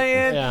Healy's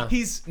playing. Yeah.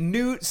 He's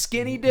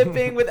skinny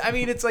dipping with. I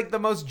mean, it's like the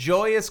most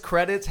joyous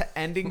credits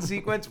ending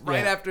sequence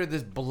right after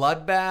this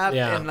bloodbath,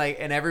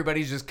 and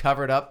everybody's just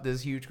covered up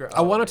this huge crowd.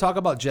 I want to talk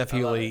about Jeff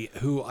Healy,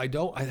 who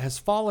has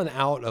fallen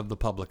out of the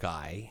public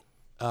eye.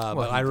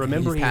 But I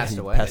remember he passed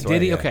away.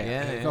 Did he? Yeah.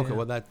 Okay. Yeah. Okay.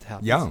 Well, that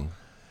happens. Young.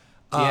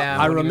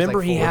 I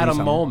remember he had a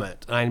 40-something.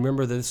 moment. I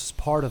remember this is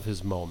part of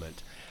his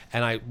moment.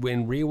 And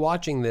when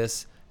rewatching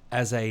this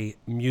as a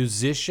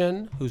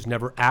musician who's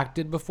never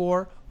acted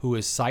before, who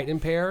is sight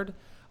impaired,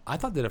 I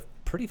thought did a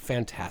pretty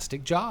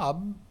fantastic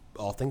job,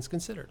 all things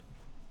considered.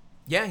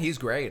 Yeah, he's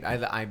great.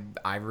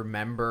 I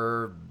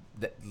remember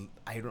that.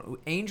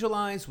 Angel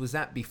Eyes, was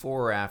that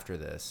before or after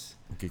this?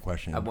 Good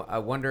question. I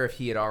wonder if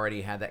he had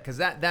already had that, because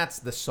that's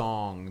the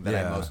song that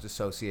I Yeah. most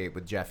associate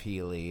with Jeff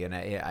Healy, and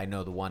I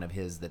know the one of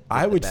his that did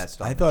I the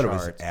best on I the thought it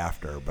was charts.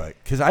 after, but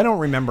because I don't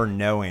remember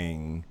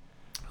knowing.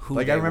 Who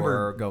Like they I were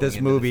remember going this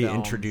into the movie film.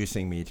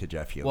 introducing me to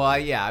Jeff Healy. Well,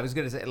 I was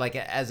gonna say, like,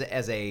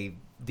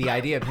 the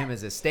idea of him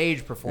as a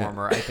stage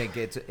performer. I think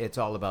it's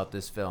all about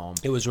this film.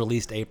 It was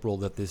released April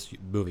that this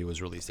movie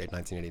was released,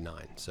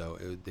 1989. So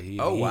he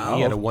wow.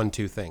 he had a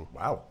 1-2 thing.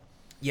 Wow.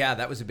 Yeah,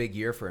 that was a big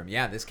year for him.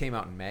 Yeah, this came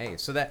out in May.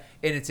 So and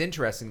it's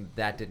interesting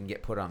that didn't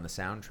get put on the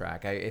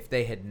soundtrack. If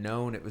they had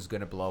known it was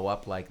going to blow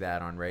up like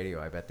that on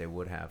radio, I bet they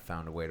would have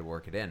found a way to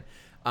work it in.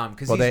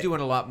 Because he's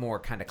doing a lot more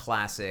kind of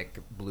classic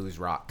blues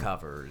rock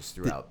covers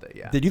throughout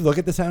Did you look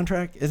at the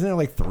soundtrack? Isn't there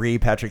like 3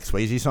 Patrick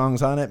Swayze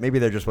songs on it? Maybe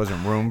there just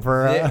wasn't room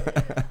for.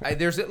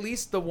 There's at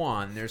least the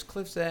one. There's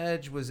Cliff's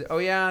Edge.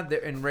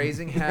 And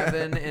Raising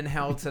Heaven and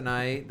Hell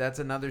Tonight. That's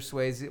another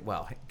Swayze.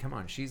 Well, come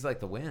on, She's Like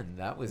the Wind.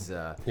 That was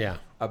a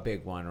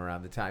big one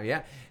around the time.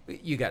 Yeah,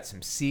 you got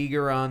some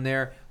Seeger on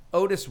there.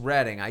 Otis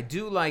Redding, I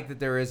do like that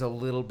there is a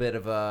little bit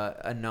of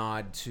a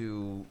nod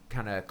to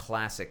kind of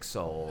classic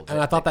soul. And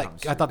I thought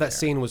that that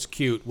scene was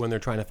cute when they're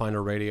trying to find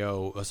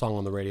a song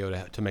on the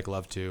radio to make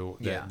love to.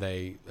 That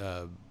they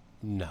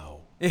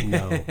no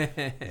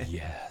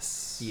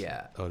yes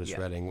Otis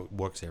Redding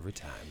works every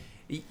time.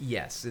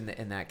 Yes,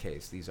 in that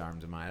case, These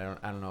Arms of Mine.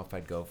 I don't know if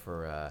I'd go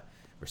for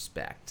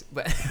Respect,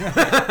 but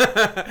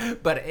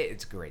but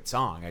it's a great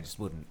song. I just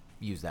wouldn't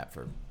use that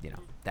for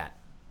that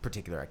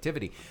particular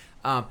activity.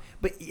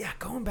 But yeah,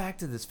 going back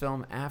to this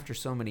film after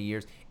so many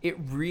years, it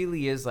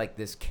really is like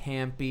this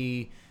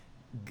campy,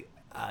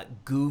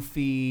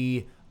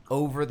 goofy,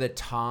 over the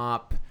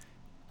top,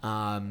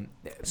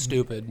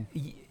 stupid.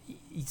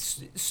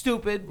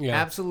 Stupid,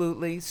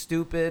 absolutely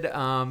stupid.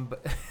 I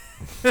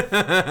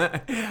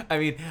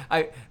mean,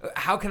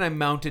 how can I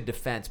mount a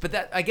defense?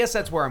 But I guess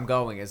that's where I'm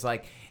going. Is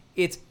like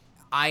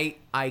I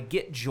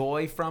get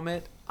joy from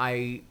it.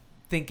 I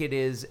think it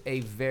is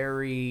a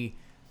very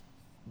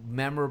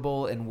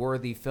memorable and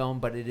worthy film,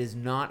 but it is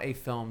not a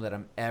film that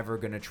I'm ever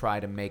going to try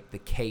to make the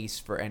case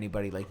for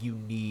anybody like you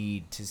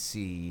need to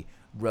see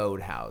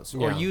Roadhouse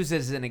or use it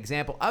as an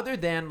example, other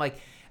than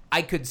like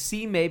I could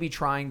see maybe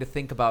trying to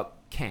think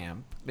about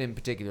camp in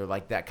particular,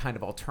 like that kind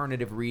of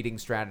alternative reading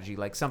strategy,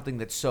 like something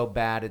that's so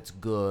bad it's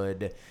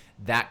good,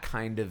 that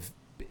kind of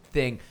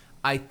thing.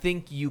 I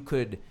think you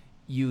could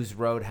use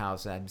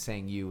Roadhouse. I'm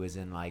saying you as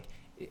in like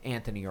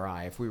Anthony or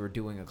I, if we were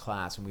doing a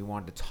class and we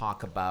wanted to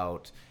talk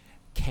about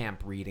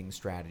camp reading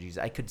strategies,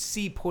 I could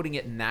see putting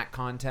it in that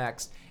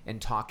context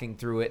and talking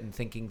through it and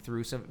thinking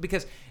through some,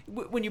 because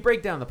when you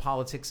break down the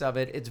politics of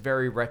it, it's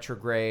very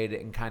retrograde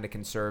and kind of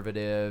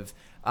conservative.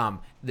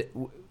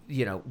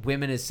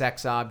 Women as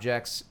sex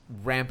objects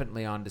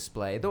rampantly on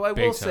display, though I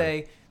will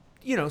say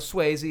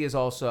Swayze is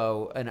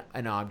also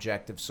an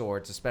object of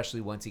sorts,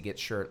 especially once he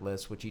gets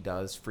shirtless, which he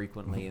does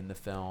frequently in the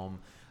film.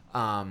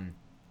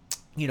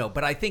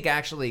 But I think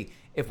actually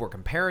if we're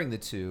comparing the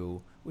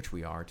two, which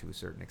we are to a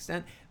certain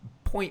extent,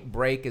 Point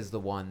Break is the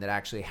one that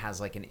actually has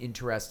like an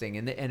interesting,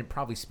 and it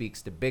probably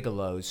speaks to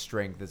Bigelow's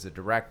strength as a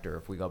director,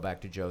 if we go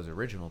back to Joe's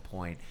original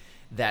point,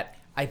 that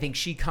I think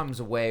she comes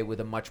away with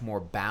a much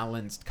more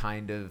balanced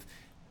kind of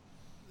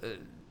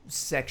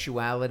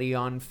sexuality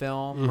on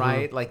film,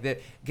 right? Like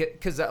that,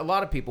 because a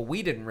lot of people,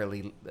 we didn't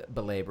really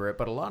belabor it,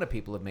 but a lot of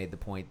people have made the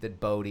point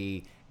that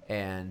Bodhi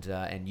and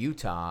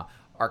Utah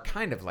are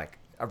kind of like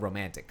a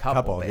romantic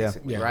couple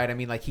basically, right? I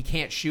mean, like he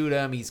can't shoot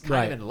him; he's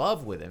kind of in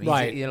love with him,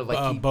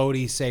 He's,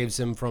 Bodhi saves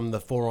him from the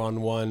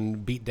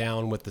 4-on-1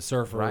 beatdown with the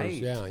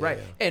surfers, right.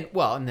 And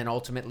then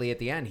ultimately at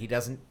the end,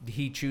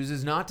 he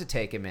chooses not to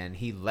take him in.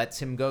 He lets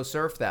him go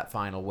surf that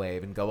final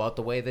wave and go out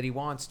the way that he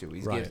wants to.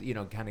 He's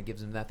kind of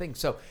gives him that thing.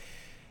 So,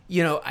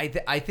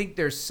 I think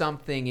there's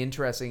something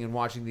interesting in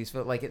watching these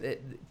films.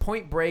 Like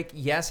Point Break,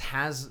 yes,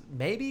 has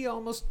maybe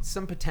almost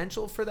some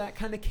potential for that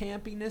kind of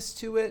campiness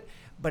to it,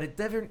 but it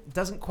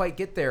doesn't quite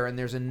get there, and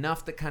there's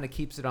enough that kind of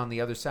keeps it on the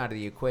other side of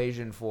the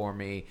equation for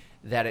me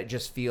that it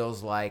just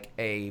feels like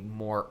a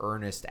more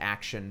earnest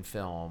action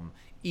film,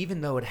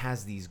 even though it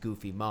has these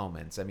goofy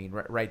moments. I mean,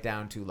 right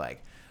down to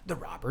like the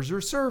robbers are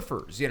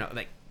surfers,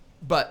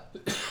 but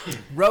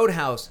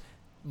Roadhouse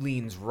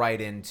leans right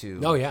into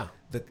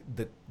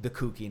the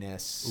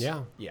kookiness.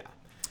 Yeah.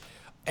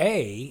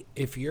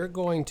 If you're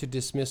going to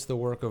dismiss the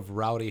work of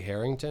Rowdy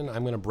Harrington,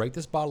 I'm going to break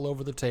this bottle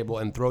over the table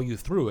and throw you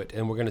through it,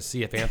 and we're going to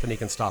see if Anthony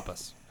can stop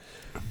us.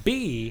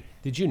 B,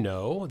 did you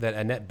know that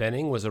Annette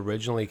Bening was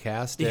originally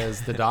cast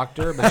as the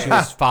Doctor, but she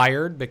was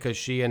fired because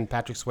she and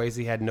Patrick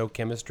Swayze had no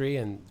chemistry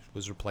and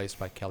was replaced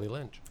by Kelly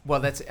Lynch?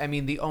 Well,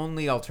 the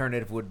only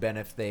alternative would have been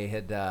if they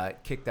had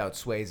kicked out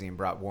Swayze and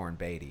brought Warren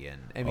Beatty in.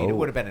 I mean, it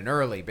would have been an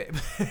early...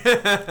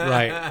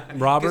 Right.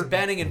 Robert?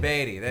 Because Bening and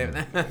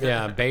Beatty.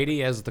 Yeah,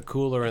 Beatty as the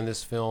cooler in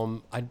this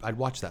film. I'd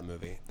watch that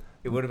movie.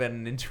 It would have been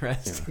an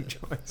interesting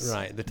choice.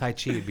 Right. The Tai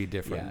Chi would be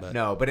different. Yeah, but.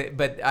 no,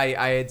 but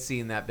I had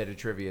seen that bit of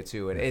trivia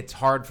too. It's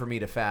hard for me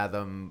to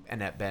fathom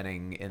Annette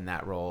Bening in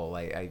that role.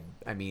 I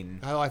mean...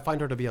 I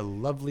find her to be a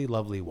lovely,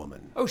 lovely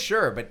woman. Oh,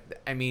 sure.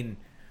 But, I mean...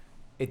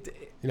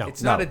 No,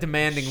 it's not a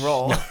demanding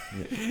role.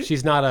 No.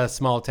 She's not a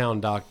small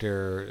town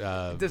doctor.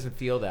 It doesn't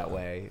feel that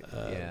way.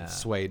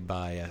 Swayed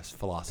by a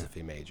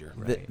philosophy major.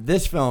 Right.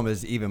 This film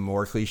is even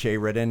more cliche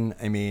ridden.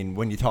 I mean,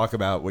 when you talk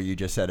about what you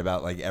just said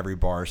about like every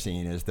bar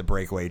scene is the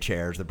breakaway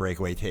chairs, the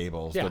breakaway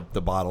tables,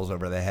 the bottles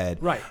over the head.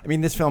 Right. I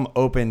mean, this film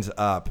opens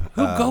up.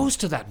 Who goes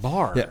to that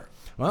bar? Yeah.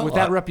 Well, with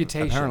that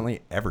reputation?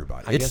 Apparently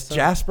everybody. I It's guess so.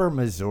 Jasper,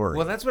 Missouri.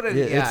 Well, that's what it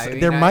It's- I mean,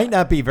 there might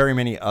not be very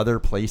many other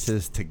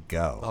places to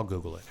go. I'll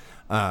Google it.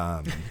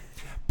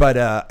 But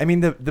I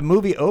mean, the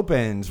movie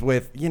opens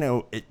with, you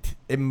know,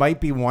 it might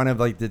be one of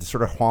like the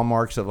sort of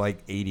hallmarks of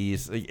like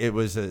 80s. It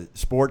was a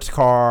sports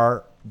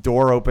car,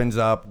 door opens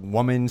up,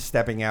 woman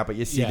stepping out, but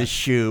you see the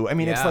shoe. I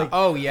mean, it's like,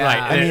 oh yeah,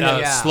 Right. I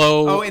mean,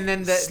 slow. Oh, and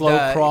then the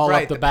slow crawl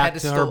right, up the back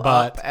to her pedestal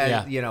butt. up and,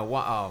 Yeah. you know,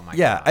 oh my.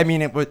 yeah. gosh. I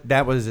mean,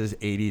 that was as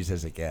 80s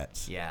as it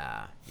gets.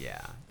 Yeah.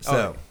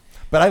 So,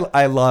 but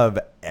I love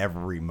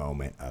every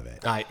moment of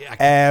it.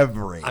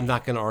 Every. I'm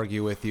not going to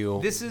argue with you.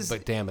 This is,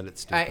 but damn it,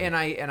 it's stupid.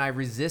 I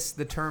resist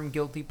the term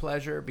guilty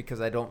pleasure because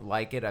I don't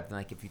like it. I'm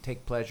like, if you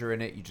take pleasure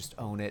in it, you just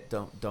own it.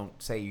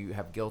 Don't say you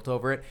have guilt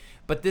over it.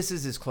 But this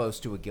is as close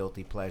to a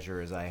guilty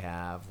pleasure as I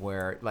have,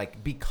 where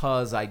like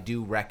because I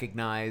do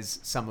recognize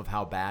some of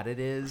how bad it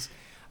is.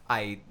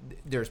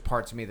 There's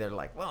parts of me that are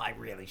like, well, I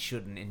really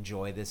shouldn't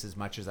enjoy this as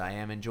much as I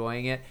am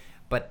enjoying it.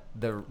 But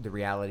the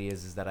reality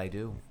is that I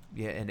do.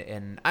 Yeah,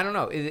 and I don't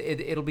know.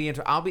 It'll be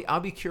I'll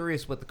be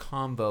curious what the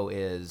convo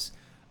is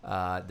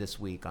this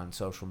week on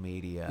social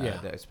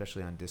media,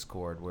 especially on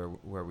Discord,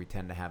 where we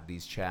tend to have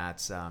these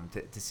chats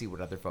to see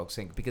what other folks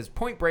think. Because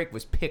Point Break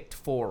was picked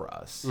for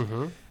us,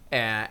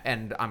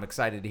 and I'm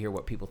excited to hear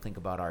what people think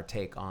about our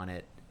take on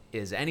it.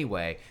 Is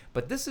anyway,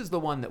 but this is the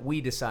one that we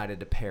decided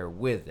to pair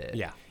with it.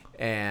 Yeah.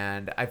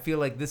 And I feel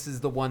like this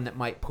is the one that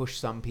might push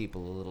some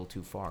people a little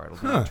too far. It'll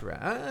be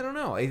interesting. I don't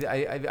know.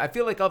 I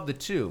feel like of the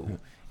two,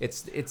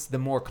 it's the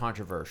more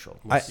controversial.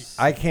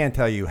 I can't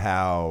tell you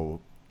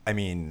how. I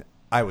mean,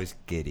 I was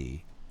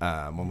giddy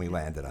when we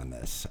landed on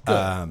this.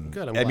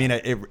 Good. I mean,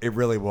 it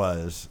really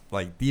was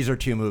like these are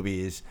two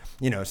movies,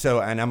 you know.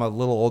 So, and I'm a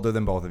little older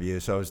than both of you,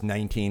 so I was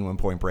 19 when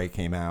Point Break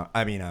came out.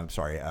 I mean, I'm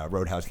sorry,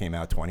 Roadhouse came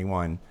out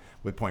 21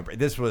 with Point Break.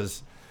 This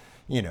was,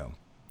 you know.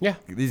 Yeah.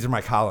 These are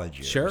my college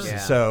years. Sure. Yeah.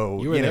 So,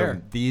 You were know,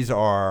 there. these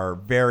are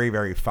very,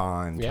 very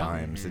fond Yeah.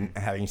 times, and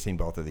having seen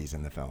both of these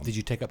in the film. Did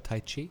you take up Tai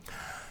Chi?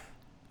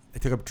 I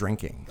took up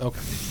drinking. Okay.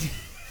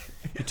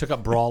 You took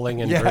up brawling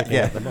and Yeah, drinking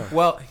yeah. at the bar.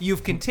 Well,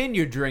 you've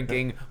continued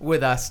drinking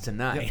with us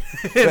tonight.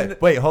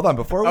 Wait, hold on.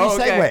 Before we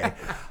okay.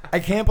 segue, I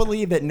can't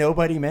believe that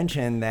nobody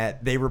mentioned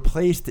that they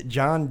replaced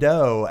John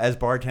Doe as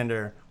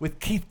bartender with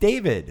Keith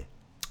David.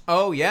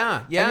 Oh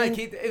yeah, I mean-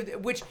 Keith,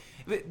 which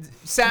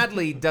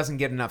sadly doesn't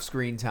get enough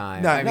screen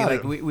time. No, I mean,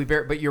 no.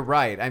 like but you're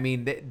right. I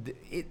mean,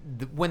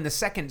 when the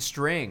second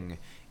string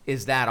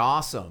is that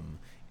awesome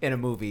in a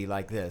movie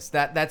like this,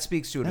 that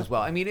speaks to it as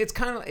well. I mean, it's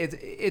kind of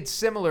it's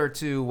similar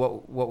to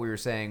what we were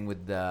saying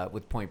with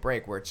Point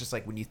Break, where it's just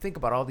like when you think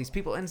about all these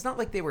people, and it's not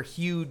like they were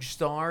huge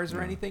stars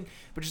or anything,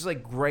 but just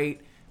like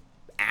great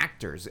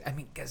actors. I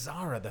mean,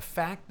 Gazzara, the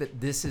fact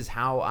that this is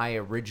how I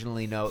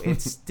originally know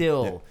it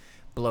still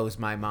blows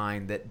my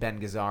mind that Ben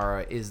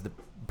Gazzara is the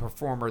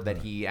performer that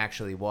he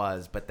actually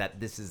was, but that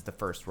this is the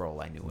first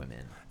role I knew him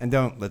in. And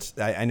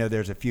I know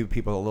there's a few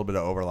people, a little bit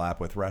of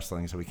overlap with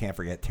wrestling, so we can't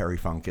forget Terry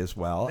Funk as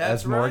well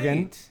That's as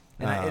Morgan.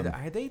 right. And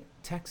are they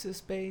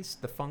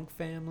Texas-based, the Funk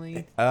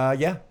family?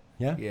 Yeah.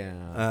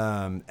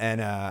 Yeah.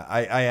 And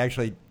I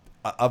actually,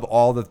 of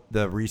all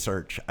the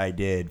research I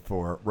did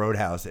for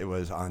Roadhouse, it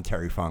was on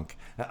Terry Funk,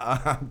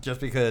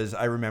 just because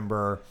I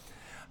remember.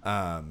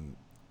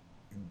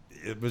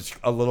 It was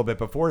a little bit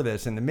before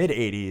this in the mid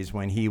 80s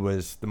when he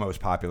was the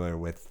most popular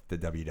with the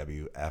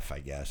WWF, I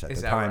guess, at Is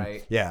the that time.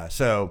 right? Yeah.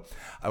 So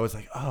I was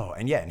like, oh,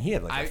 and and he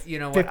had like, You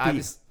know 50,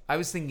 what? I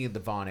was thinking of the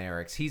Von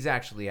Erichs. He's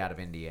actually out of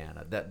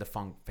Indiana. The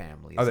Funk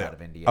family is they out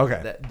of Indiana.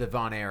 Okay. The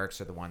Von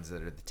Erichs are the ones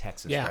that are the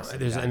Texas. Yeah, wrestling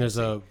there's a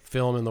dynasty.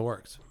 film in the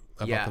works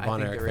about Yeah, the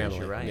Von I think Erich there is. family.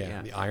 You're right.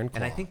 Yeah, The Iron Claw.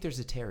 And I think there's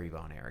a Terry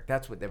Von Erich.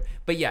 That's what they're.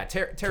 But yeah,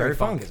 Terry Funk.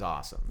 Funk is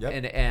awesome.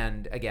 Yep.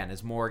 And again,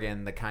 as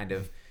Morgan, the kind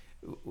of,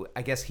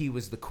 I guess he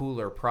was the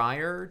cooler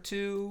prior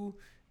to.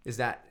 Is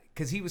that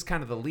because he was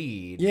kind of the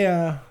lead.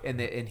 Yeah. And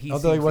he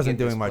although he seems to wasn't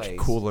get doing much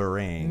displaced.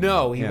 coolering.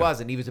 No, he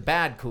wasn't. He was a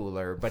bad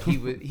cooler, but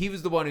he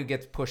was the one who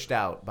gets pushed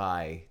out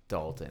by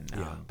Dalton.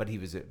 But he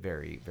was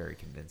very, very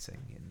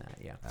convincing in that.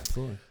 Yeah,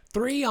 Absolutely.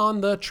 3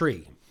 on the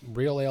tree.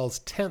 Real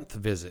Ale's 10th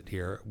visit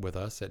here with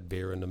us at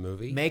Beer and a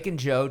Movie. Making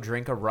Joe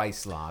drink a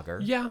rice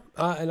lager. Yeah,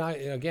 and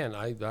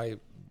I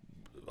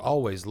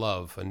always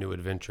love a new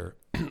adventure.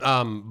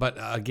 But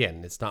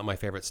again, it's not my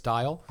favorite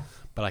style.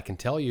 But I can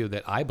tell you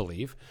that I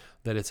believe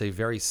that it's a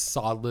very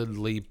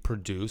solidly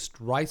produced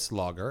rice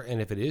lager,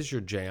 and if it is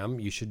your jam,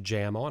 you should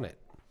jam on it.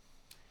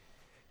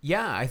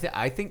 Yeah,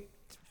 I think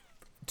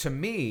to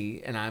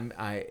me, and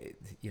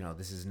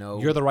this is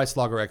no. You're the rice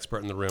lager expert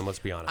in the room. Let's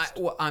be honest.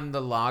 I'm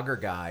the lager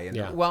guy, and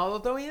Yeah. well,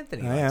 although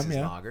Anthony I likes am, his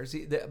yeah.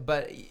 lagers,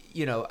 but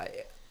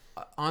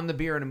on the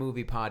Beer and a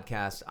Movie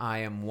podcast, I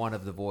am one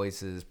of the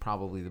voices,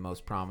 probably the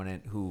most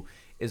prominent, who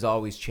is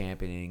always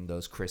championing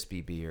those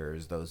crispy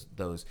beers,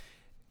 those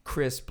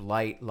crisp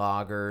light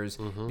lagers,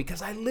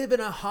 because I live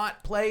in a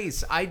hot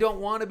place. I don't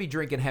want to be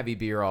drinking heavy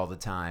beer all the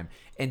time,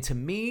 and to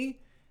me,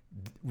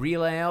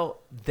 Real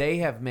Ale, they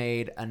have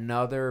made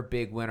another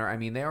big winner. I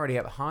mean, they already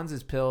have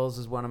Hans's Pills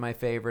is one of my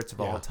favorites of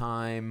all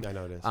time. I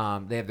know it is.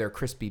 They have their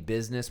Crispy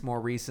Business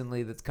more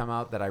recently that's come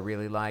out that I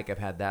really like. I've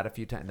had that a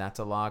few times. That's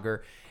a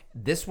lager.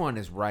 This one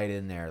is right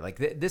in there. Like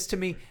this to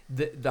me,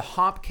 the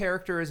hop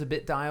character is a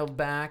bit dialed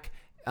back.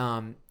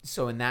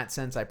 So in that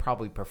sense, I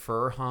probably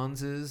prefer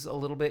Hans's a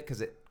little bit because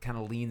it kind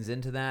of leans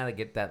into that. I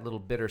get that little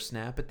bitter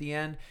snap at the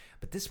end.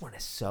 But this one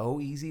is so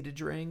easy to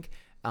drink.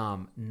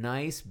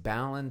 Nice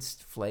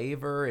balanced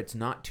flavor. It's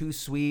not too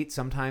sweet.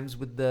 Sometimes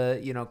with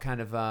the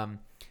kind of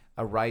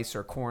a rice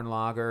or corn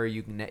lager,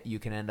 you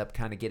can end up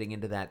kind of getting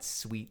into that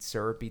sweet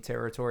syrupy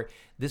territory.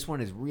 This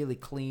one is really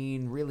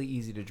clean, really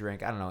easy to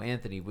drink. I don't know,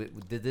 Anthony,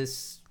 did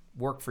this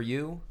work for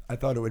you? I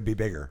thought it would be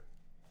bigger.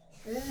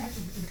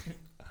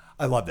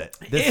 I loved it.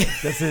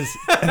 This is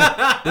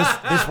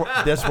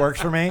this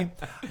works for me.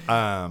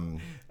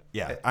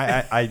 Yeah,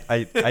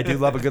 I do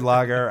love a good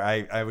lager.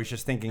 I was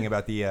just thinking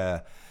about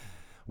the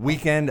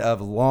weekend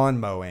of lawn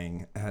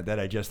mowing that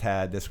I just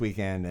had this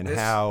weekend, and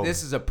how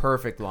this is a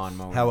perfect lawn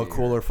mowing. How a beer.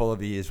 cooler full of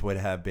these would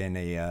have been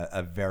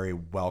a very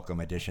welcome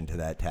addition to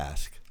that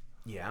task.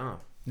 Yeah.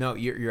 No,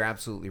 you're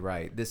absolutely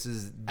right. This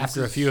is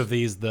After a few of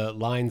these, the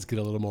lines get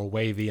a little more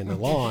wavy in the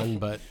lawn,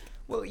 but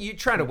well, you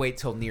try to wait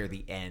till near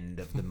the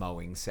end of the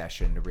mowing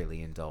session to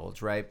really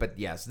indulge, right? But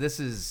yes,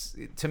 that's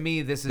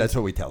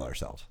what we tell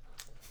ourselves.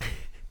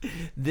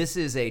 This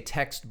is a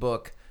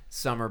textbook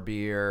summer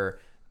beer.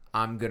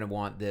 I'm going to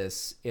want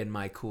this in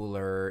my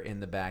cooler in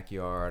the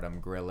backyard. I'm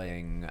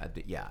grilling.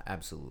 Yeah,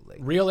 absolutely.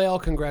 Real Ale,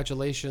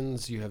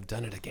 congratulations. You have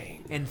done it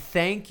again. And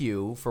thank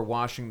you for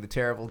washing the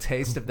terrible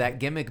taste of that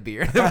gimmick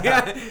beer.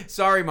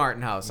 Sorry,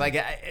 Martin House.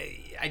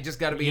 I just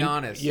got to be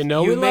honest. You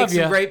know we make love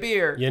some you. great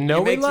beer. You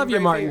know we love you,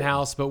 Martin beer.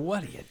 House, but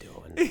what are you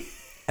doing?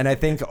 And I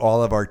think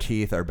all of our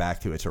teeth are back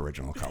to its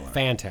original color.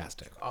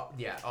 Fantastic.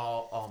 Yeah,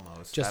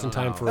 almost. Just in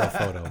time for a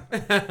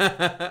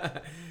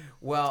photo.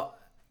 Well,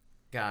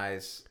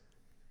 guys,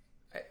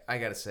 I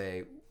got to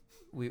say,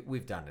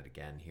 we've done it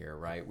again here,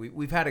 right?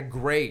 We've had a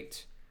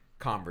great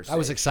conversation. I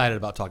was excited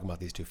about talking about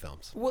these two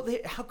films. Well,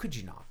 how could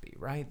you not be,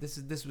 right?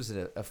 This was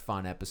a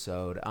fun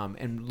episode,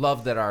 and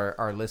love that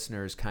our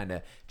listeners kind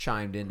of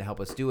chimed in to help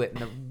us do it.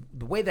 And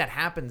the way that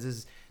happens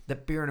is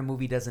that Beer and a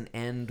Movie doesn't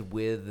end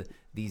with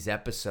these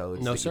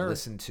episodes No, that sir. you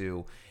listen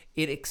to.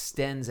 It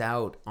extends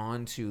out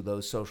onto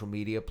those social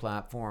media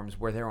platforms.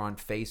 We're there on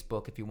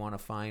Facebook if you want to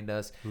find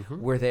us.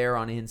 We're there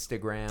on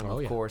Instagram,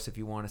 of course, if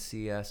you want to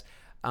see us.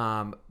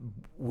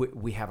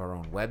 We have our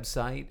own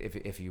website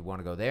if you want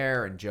to go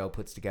there, and Joe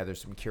puts together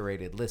some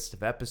curated list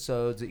of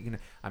episodes.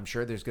 I'm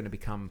sure there's going to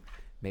become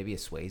maybe a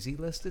Swayze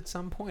list at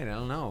some point. I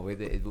don't know.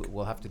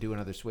 We'll have to do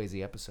another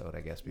Swayze episode,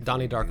 I guess.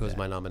 Donnie Darko is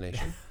my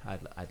nomination.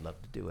 I'd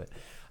love to do it.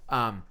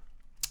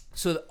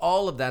 So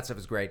all of that stuff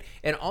is great,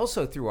 and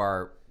also through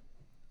our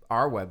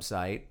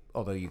website,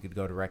 although you could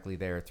go directly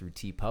there through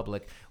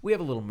TeePublic, we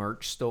have a little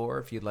merch store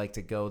if you'd like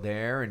to go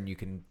there, and you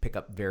can pick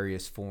up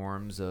various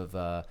forms of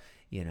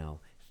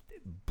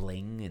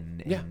bling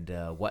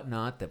and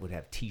whatnot that would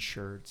have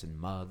T-shirts and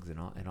mugs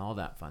and all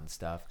that fun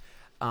stuff.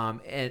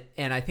 And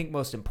I think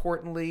most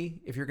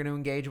importantly, if you're going to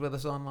engage with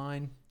us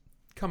online,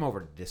 come over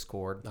to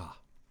Discord.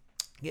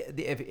 Yeah,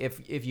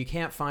 if you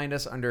can't find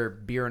us under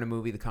Beer and a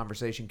Movie, the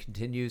conversation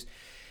continues.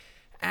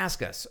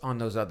 Ask us on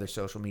those other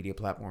social media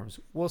platforms.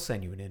 We'll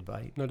send you an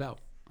invite. No doubt.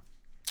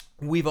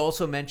 We've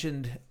also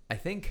mentioned, I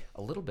think,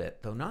 a little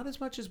bit, though not as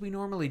much as we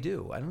normally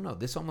do. I don't know.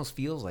 This almost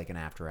feels like an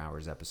After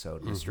Hours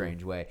episode in a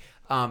strange way.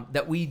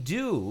 That we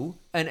do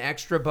an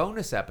extra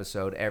bonus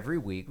episode every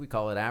week. We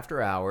call it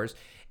After Hours.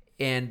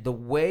 And the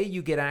way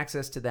you get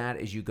access to that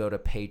is you go to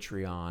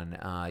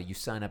Patreon. You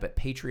sign up at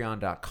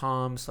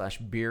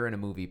patreon.com/Beer and a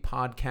Movie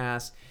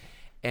Podcast.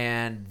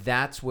 And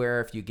that's where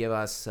if you give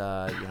us,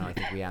 I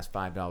think we ask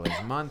 $5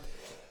 a month,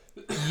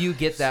 you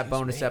get that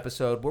bonus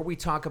episode where we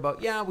talk about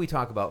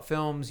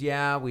films,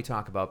 we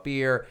talk about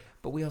beer,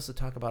 but we also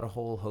talk about a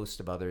whole host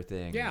of other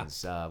things. Yeah.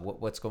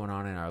 What's going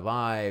on in our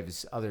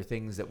lives, other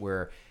things that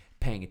we're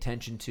paying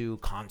attention to,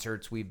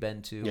 concerts we've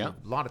been to. Yeah. A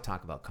lot of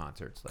talk about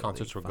concerts lately.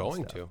 Concerts we're Fun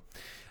going stuff.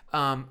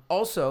 to.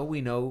 Also,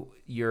 we know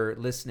you're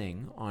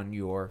listening on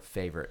your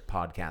favorite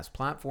podcast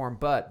platform,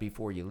 but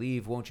before you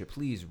leave, won't you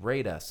please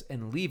rate us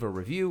and leave a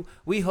review?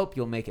 We hope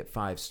you'll make it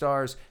 5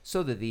 stars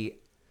so that the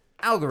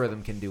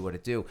algorithm can do what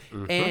it do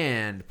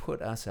and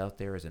put us out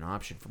there as an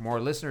option for more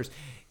listeners.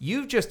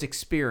 You've just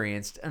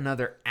experienced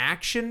another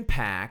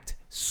action-packed,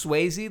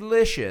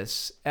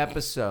 Swayze-licious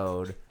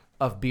episode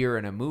of Beer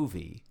and a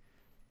Movie.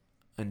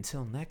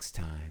 Until next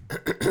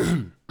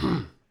time.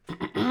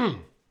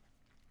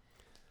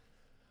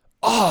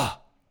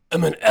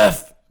 I'm an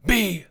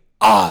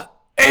FBI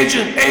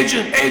agent.